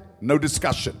debate, no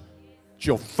discussion. It's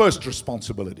your first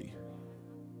responsibility.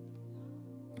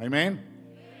 Amen?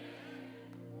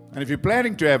 And if you're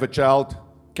planning to have a child,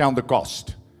 count the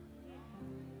cost.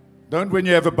 Don't, when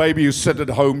you have a baby, you sit at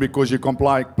home because you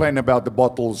complain about the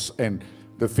bottles and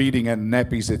the feeding and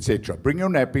nappies, etc. Bring your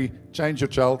nappy, change your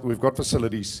child. We've got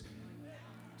facilities.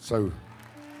 So,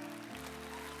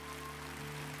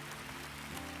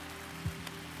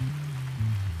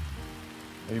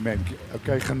 amen.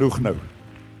 Okay, genoeg nou.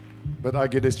 But I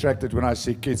get distracted when I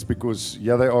see kids because,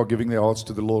 yeah, they are giving their hearts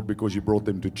to the Lord because you brought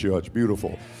them to church.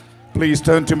 Beautiful. Please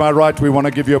turn to my right. We want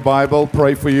to give you a Bible,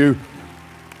 pray for you.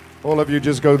 All of you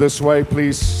just go this way,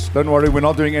 please. Don't worry, we're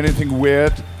not doing anything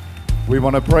weird. We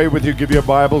want to pray with you, give you a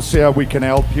Bible, see how we can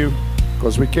help you,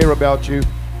 because we care about you.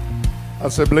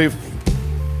 As I believe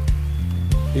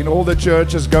in all the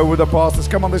churches, go with the pastors.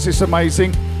 Come on, this is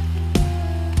amazing.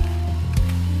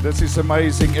 This is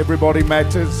amazing. Everybody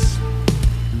matters.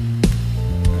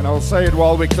 And I'll say it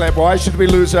while we clap. Why should we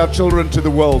lose our children to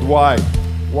the world? Why?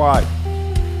 Why?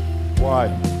 Why?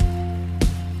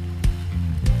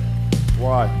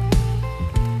 Why?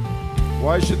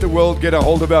 Why should the world get a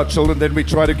hold of our children, then we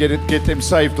try to get them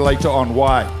saved later on?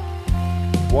 Why?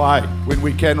 Why? When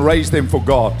we can raise them for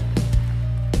God.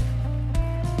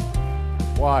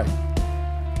 Why?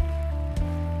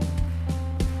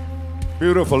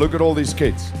 Beautiful. Look at all these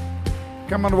kids.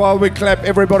 Come on, while we clap,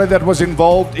 everybody that was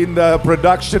involved in the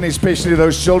production, especially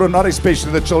those children, not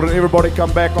especially the children, everybody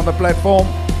come back on the platform.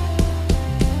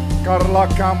 Carla,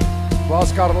 come.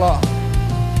 Where's Carla?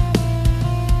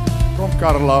 Come,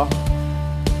 Carla.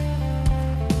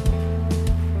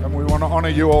 Come, we want to honor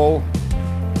you all.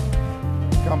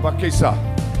 Come, Bakisa.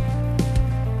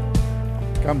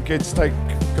 Come, kids,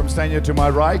 come stand here to my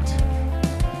right.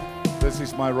 This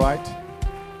is my right.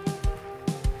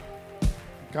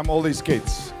 Come, all these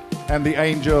kids. And the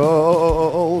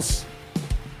angels.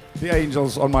 The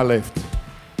angels on my left.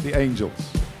 The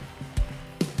angels.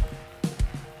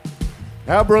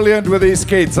 How brilliant were these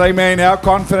kids? Amen. How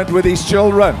confident were these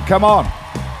children? Come on.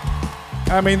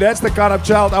 I mean, that's the kind of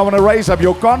child I want to raise up.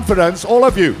 Your confidence, all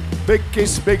of you. Big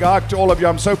kiss, big hug to all of you.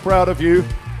 I'm so proud of you.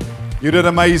 You did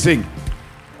amazing.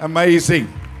 Amazing.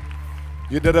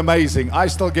 You did amazing. I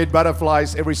still get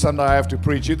butterflies every Sunday I have to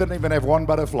preach. You didn't even have one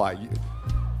butterfly.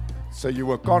 So you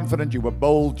were confident, you were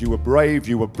bold, you were brave,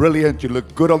 you were brilliant, you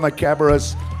looked good on the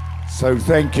cameras. So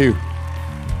thank you.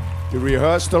 You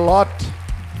rehearsed a lot.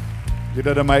 You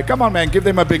did amazing. Come on, man, give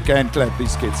them a big hand clap,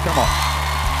 these kids. Come on.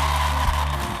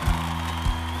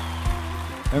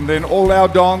 And then all our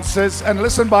dancers. And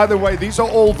listen, by the way, these are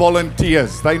all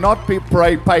volunteers. They're not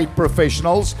paid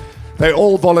professionals. They're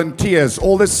all volunteers.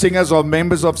 All the singers are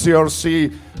members of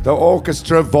CRC, the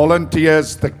orchestra,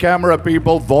 volunteers, the camera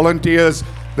people, volunteers,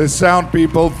 the sound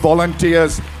people,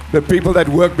 volunteers, the people that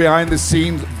work behind the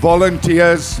scenes,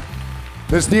 volunteers.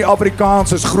 Dis nie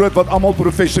Afrikaans is groot wat almal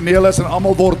professioneel is en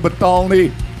almal word betaal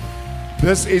nie.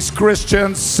 This is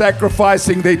Christians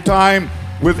sacrificing their time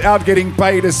without getting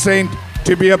paid a cent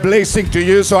to be a blessing to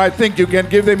you. So I think you can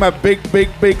give them a big, big,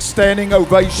 big standing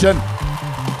ovation.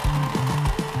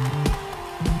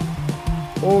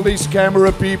 All these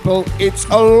camera people, it's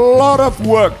a lot of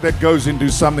work that goes into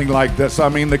something like this. I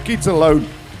mean, the kids alone,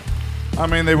 I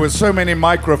mean, there were so many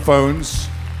microphones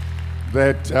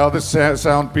that how the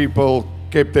sound people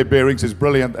kept their bearings is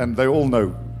brilliant, and they all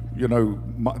know, you know,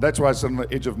 that's why I sit on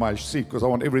the edge of my seat, because I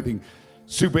want everything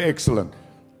super excellent.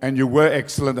 And you were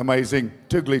excellent, amazing,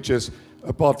 2 glitches.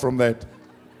 Apart from that,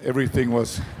 everything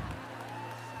was,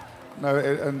 no,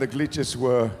 and the glitches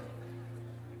were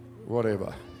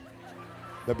whatever.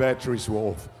 The batteries were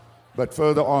off. But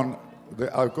further on,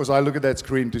 because I look at that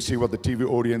screen to see what the TV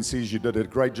audience sees, you did a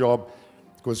great job,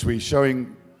 because we're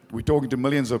talking to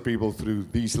millions of people through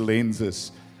these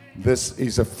lenses. This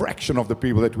is a fraction of the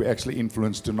people that we actually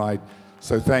influenced tonight.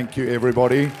 So thank you,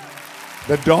 everybody.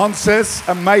 The dancers,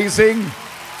 amazing.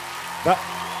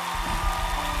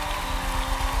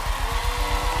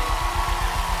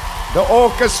 The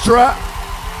orchestra,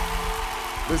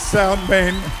 the sound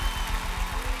men,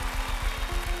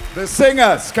 the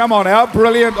singers. Come on, how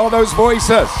brilliant are those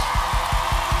voices?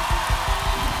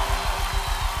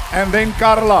 And then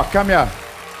Carla, come here.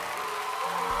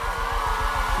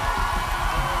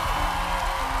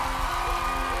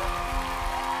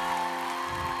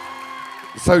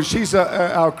 So she's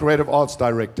our creative arts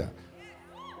director.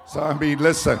 So I mean,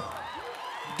 listen,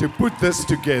 to put this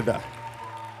together,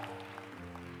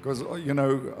 because, you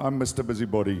know, I'm Mr.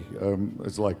 Busybody.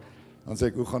 It's like, dan sê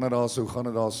ek, hoe gaan dit daar so, hoe gaan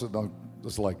dit daar so, dan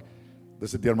is like,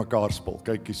 dis 'n deurmekaar spel.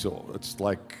 Kyk hierso. It's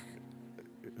like,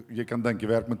 jy kan dink, jy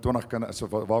werk met 20 kinders, so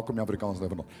waar kom jy Afrikaans nou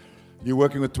vandaan? You're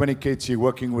working with 20 kids, you're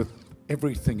working with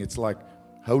everything. It's like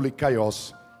holy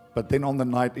chaos. But then on the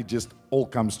night, it just all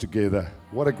comes together.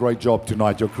 What a great job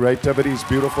tonight. Your creativity is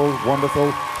beautiful,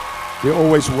 wonderful. You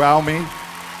always wow me.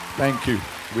 Thank you.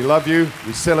 We love you.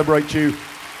 We celebrate you.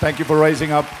 Thank you for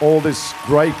raising up all this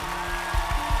great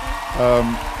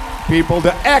people.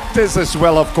 The actors as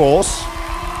well, of course.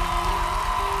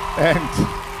 And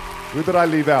who did I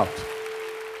leave out?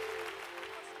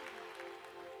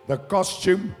 The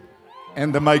costume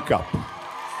and the makeup.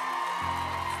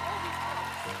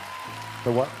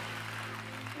 The what?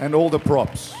 And all the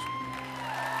props.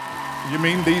 You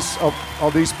mean these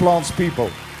are these plants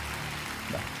people?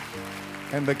 No.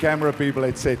 And the camera people,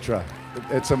 etc.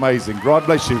 It's amazing. God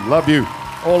bless you. Love you.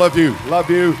 All of you. Love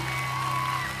you.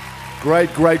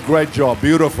 Great, great, great job.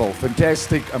 Beautiful.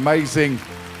 Fantastic. Amazing.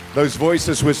 Those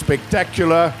voices were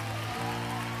spectacular.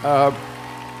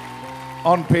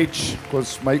 On pitch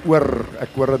was my oor, ek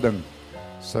hoor 'n ding.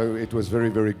 So it was very,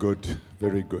 very good.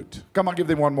 Very good. Come on, give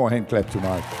them one more hand clap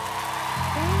tonight.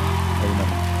 Amen.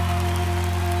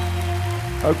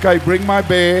 Okay, bring my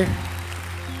bear.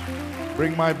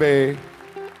 Bring my bear.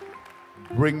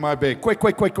 Bring my bear. Quick,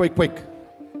 quick, quick, quick, quick.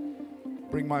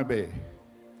 Bring my bear.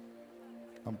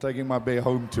 I'm taking my bear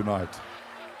home tonight.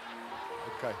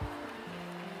 Okay.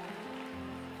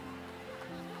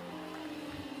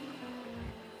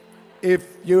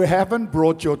 If you haven't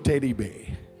brought your teddy bear,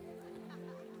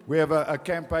 we have a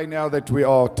campaign now that we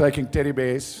are taking teddy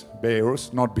bears,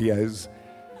 not beers.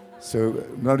 So,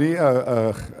 nou nie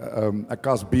a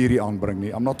kas bierie aanbring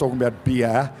nie. I'm not talking about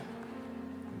beer.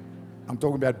 I'm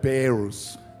talking about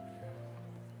bears.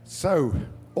 So,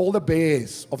 all the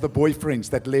bears of the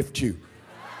boyfriends that left you,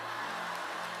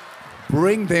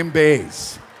 bring them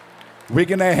bears. We're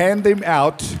going to hand them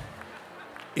out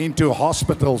into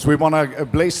hospitals. We want to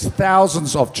bless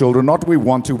thousands of children. Not we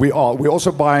want to, we are. We're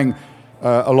also buying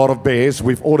a lot of bears.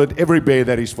 We've ordered every bear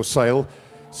that is for sale.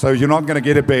 So you're not going to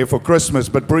get a bear for Christmas,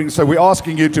 but so we're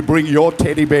asking you to bring your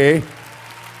teddy bear.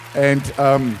 And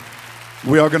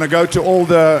we are going to go to all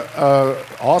the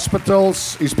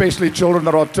hospitals, especially children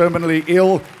that are terminally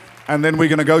ill. And then we're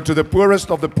going to go to the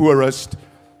poorest of the poorest.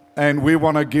 And we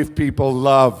want to give people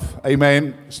love.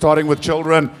 Amen. Starting with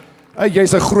children. Hey,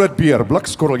 jy's 'n groot beer,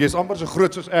 blikskorrel. Jy's amper so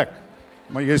groot soos ek.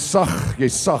 Maar jy's sag,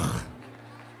 jy's sag.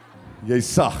 Jy's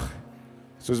sag.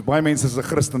 Soos baie mense se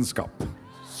Christendom.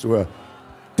 So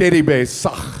teddy bear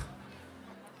sag.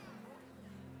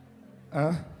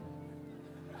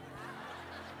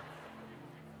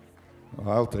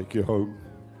 I'll take you home.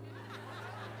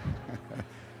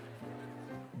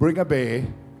 Bring a bear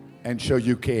and show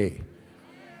you care.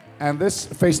 And this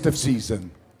festive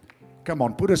season, come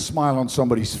on, put a smile on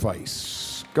somebody's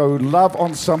face. Go love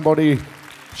on somebody.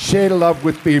 Share love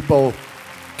with people.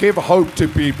 Give hope to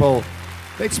people.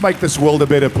 Let's make this world a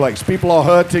better place. People are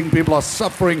hurting. People are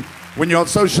suffering. When you're on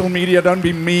social media, don't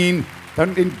be mean.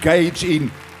 Don't engage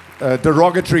in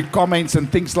derogatory comments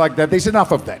and things like that. There's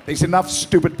enough of that. There's enough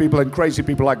stupid people and crazy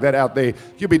people like that out there.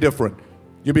 You be different.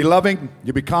 You be loving.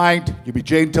 You be kind. You be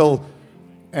gentle.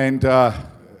 And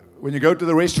when you go to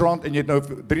the restaurant and you know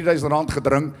 3,000 rand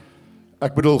gedrink,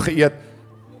 ek bedoel geëet,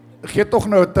 gee tog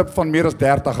nou 'n tip van meer as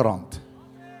 30 rand.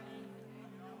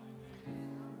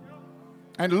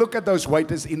 And look at those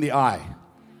waiters in the eye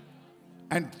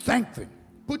and thank them.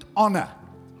 Put honor,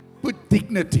 put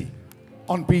dignity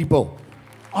on people.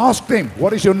 Ask them,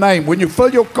 what is your name? When you fill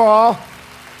your car,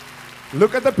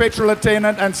 look at the petrol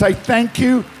attendant and say thank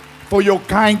you for your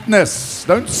kindness.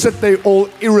 Don't sit there all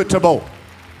irritable.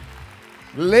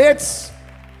 Let's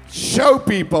show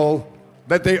people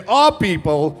that there are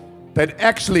people that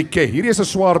actually care. Hier is 'n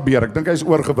swaar beer. Ek dink hy's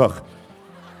oorgewig.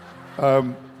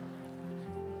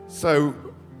 So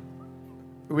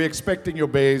we're expecting your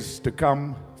bears to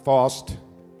come fast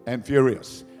and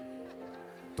furious.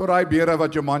 Tot daai beere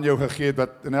wat jou man jou gegee het, wat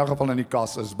in elk geval in die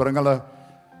kas is, bring hulle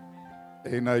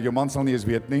en jou man sal nie eens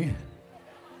weet nie.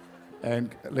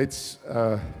 And let's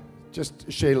just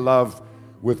share love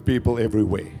with people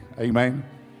everywhere. Amen.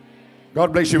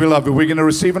 God bless you, we love you. We're going to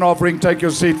receive an offering. Take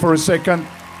your seat for a second.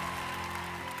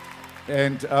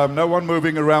 And no one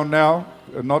moving around now,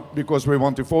 not because we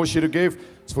want to force you to give,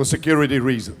 it's for security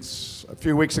reasons. A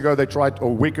few weeks ago, a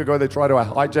week ago, they tried to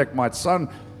hijack my son,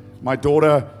 my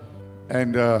daughter,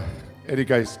 and any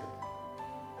case,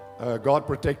 God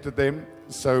protected them.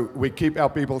 So we keep our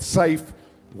people safe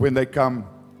when they come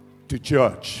to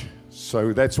church.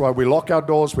 So that's why we lock our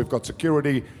doors. We've got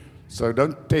security. So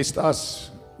don't test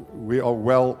us. We are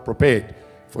well prepared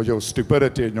for your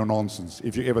stupidity and your nonsense,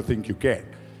 if you ever think you can.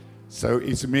 So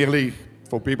it's merely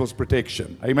for people's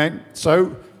protection. Amen?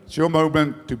 So it's your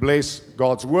moment to bless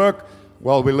God's work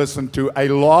while we listen to a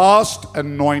last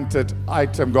anointed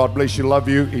item. God bless you, love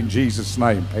you, in Jesus'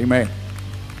 name. Amen.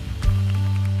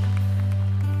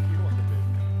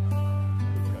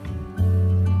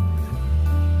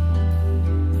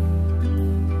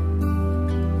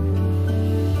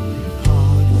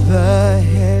 The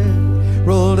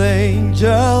herald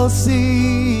angels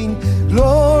sing,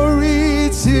 glory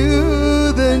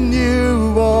to the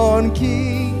newborn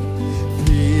King.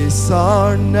 Peace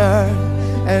on earth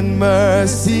and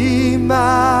mercy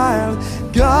mild,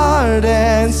 God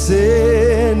and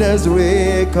sinners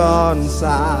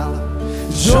reconciled.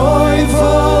 Joyful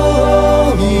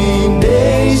all ye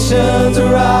nations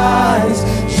rise,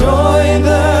 join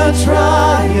the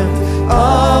triumph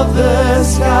of the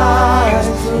skies.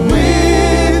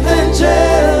 With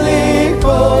angelic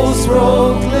hosts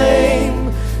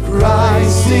proclaim,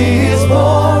 Christ is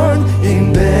born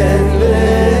in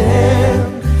Bethlehem.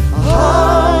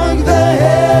 Hark the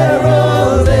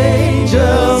herald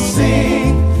angels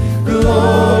sing,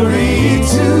 glory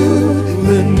to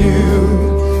the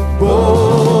newborn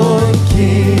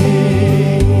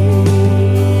King.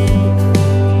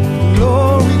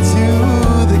 Glory to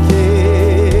the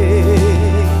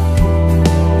King.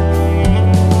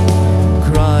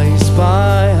 Christ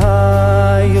by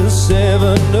highest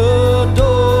heaven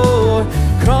adore,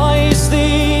 Christ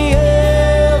the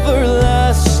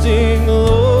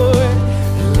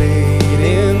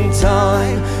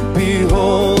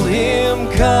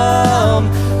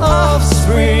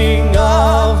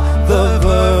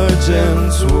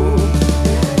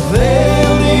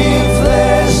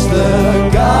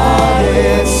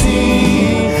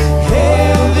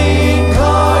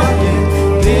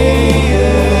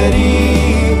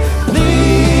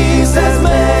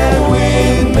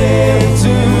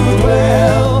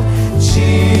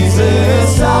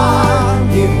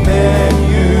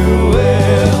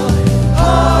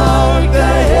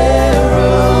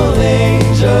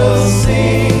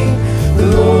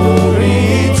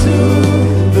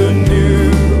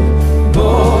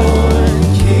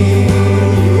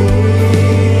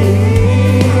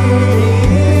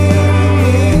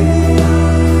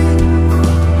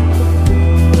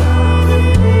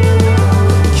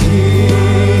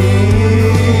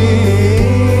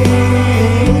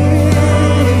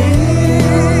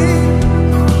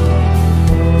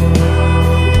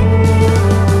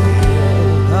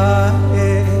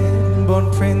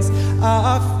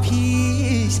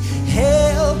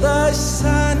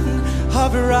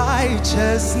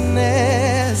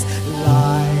righteousness,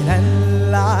 light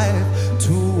and life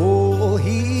to all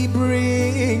he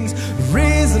brings,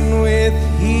 risen with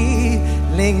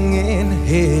healing in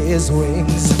his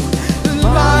wings.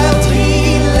 While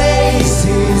he lays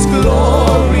his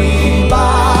glory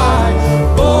by,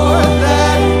 born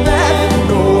that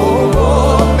no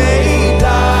more may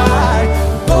die,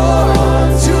 born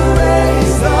to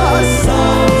raise the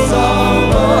sons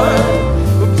of earth,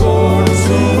 born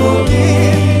to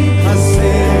give a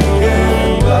second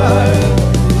birth.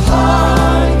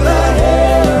 Hark the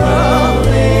herald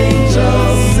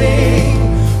angels sing,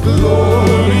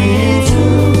 glory to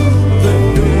the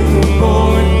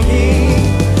newborn King.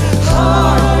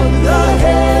 Hark the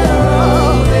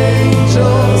herald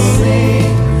angels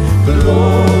sing,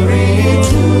 glory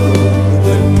to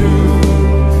the newborn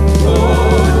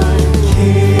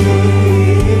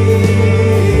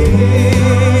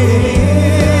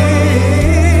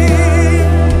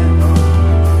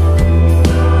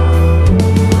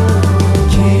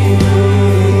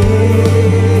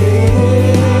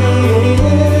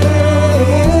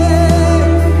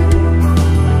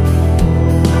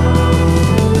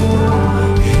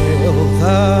Hail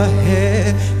the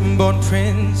heaven-born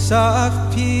Prince of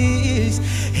Peace,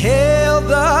 hail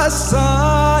the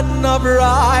Son of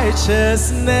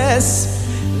Righteousness,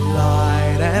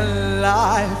 light and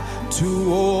life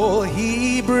to all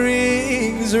he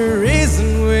brings,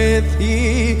 risen with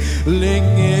healing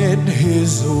in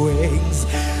his wings.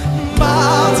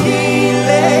 Mild he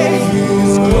lay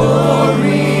his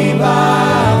glory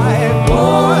by,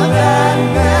 more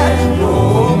than man,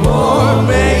 no more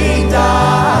may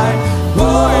die,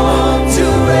 born to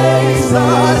raise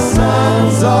the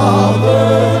sons of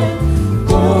earth,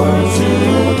 born to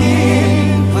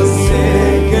give a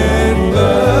second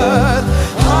birth.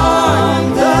 Hark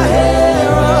the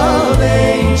herald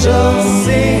angels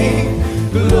sing,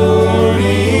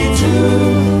 glory to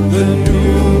the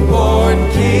newborn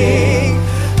King.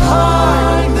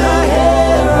 Hark the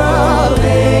herald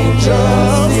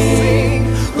angels sing,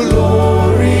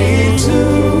 glory to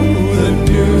the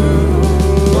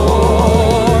newborn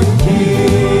King.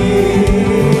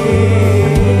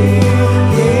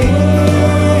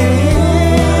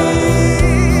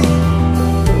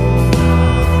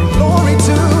 Glory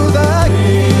to the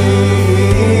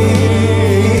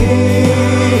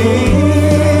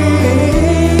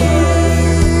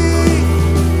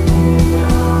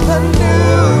the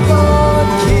newborn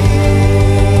King.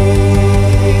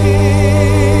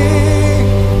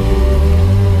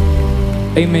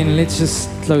 Amen. Let's just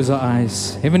close our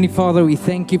eyes. Heavenly Father, we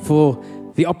thank you for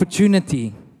the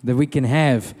opportunity that we can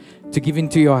have to give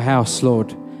into your house,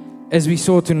 Lord. As we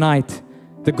saw tonight,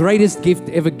 the greatest gift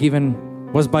ever given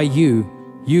was by you.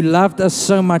 You loved us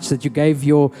so much that you gave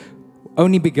your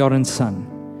only begotten Son.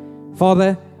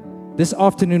 Father, this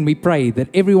afternoon we pray that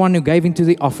everyone who gave into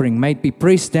the offering might be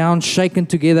pressed down, shaken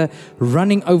together,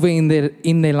 running over in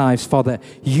their lives, Father.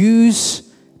 Use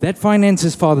that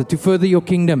finances, Father, to further your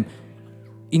kingdom.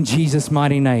 In Jesus'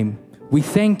 mighty name, we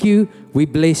thank you, we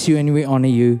bless you, and we honor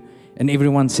you. And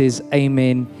everyone says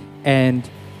amen and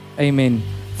amen.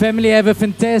 Family, have a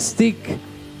fantastic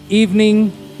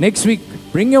evening. Next week,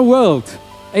 bring your world.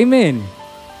 Amen.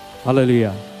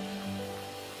 Hallelujah.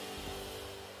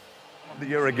 The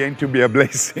year again to be a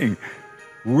blessing.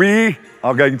 We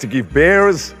are going to give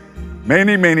bears,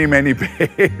 many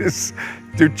bears,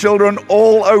 to children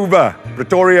all over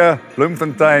Pretoria,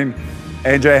 Bloemfontein,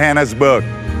 and Johannesburg.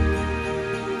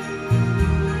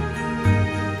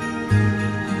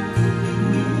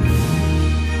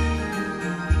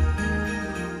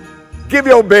 Give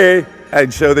your bear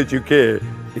and show that you care.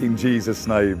 In Jesus'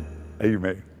 name,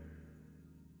 amen.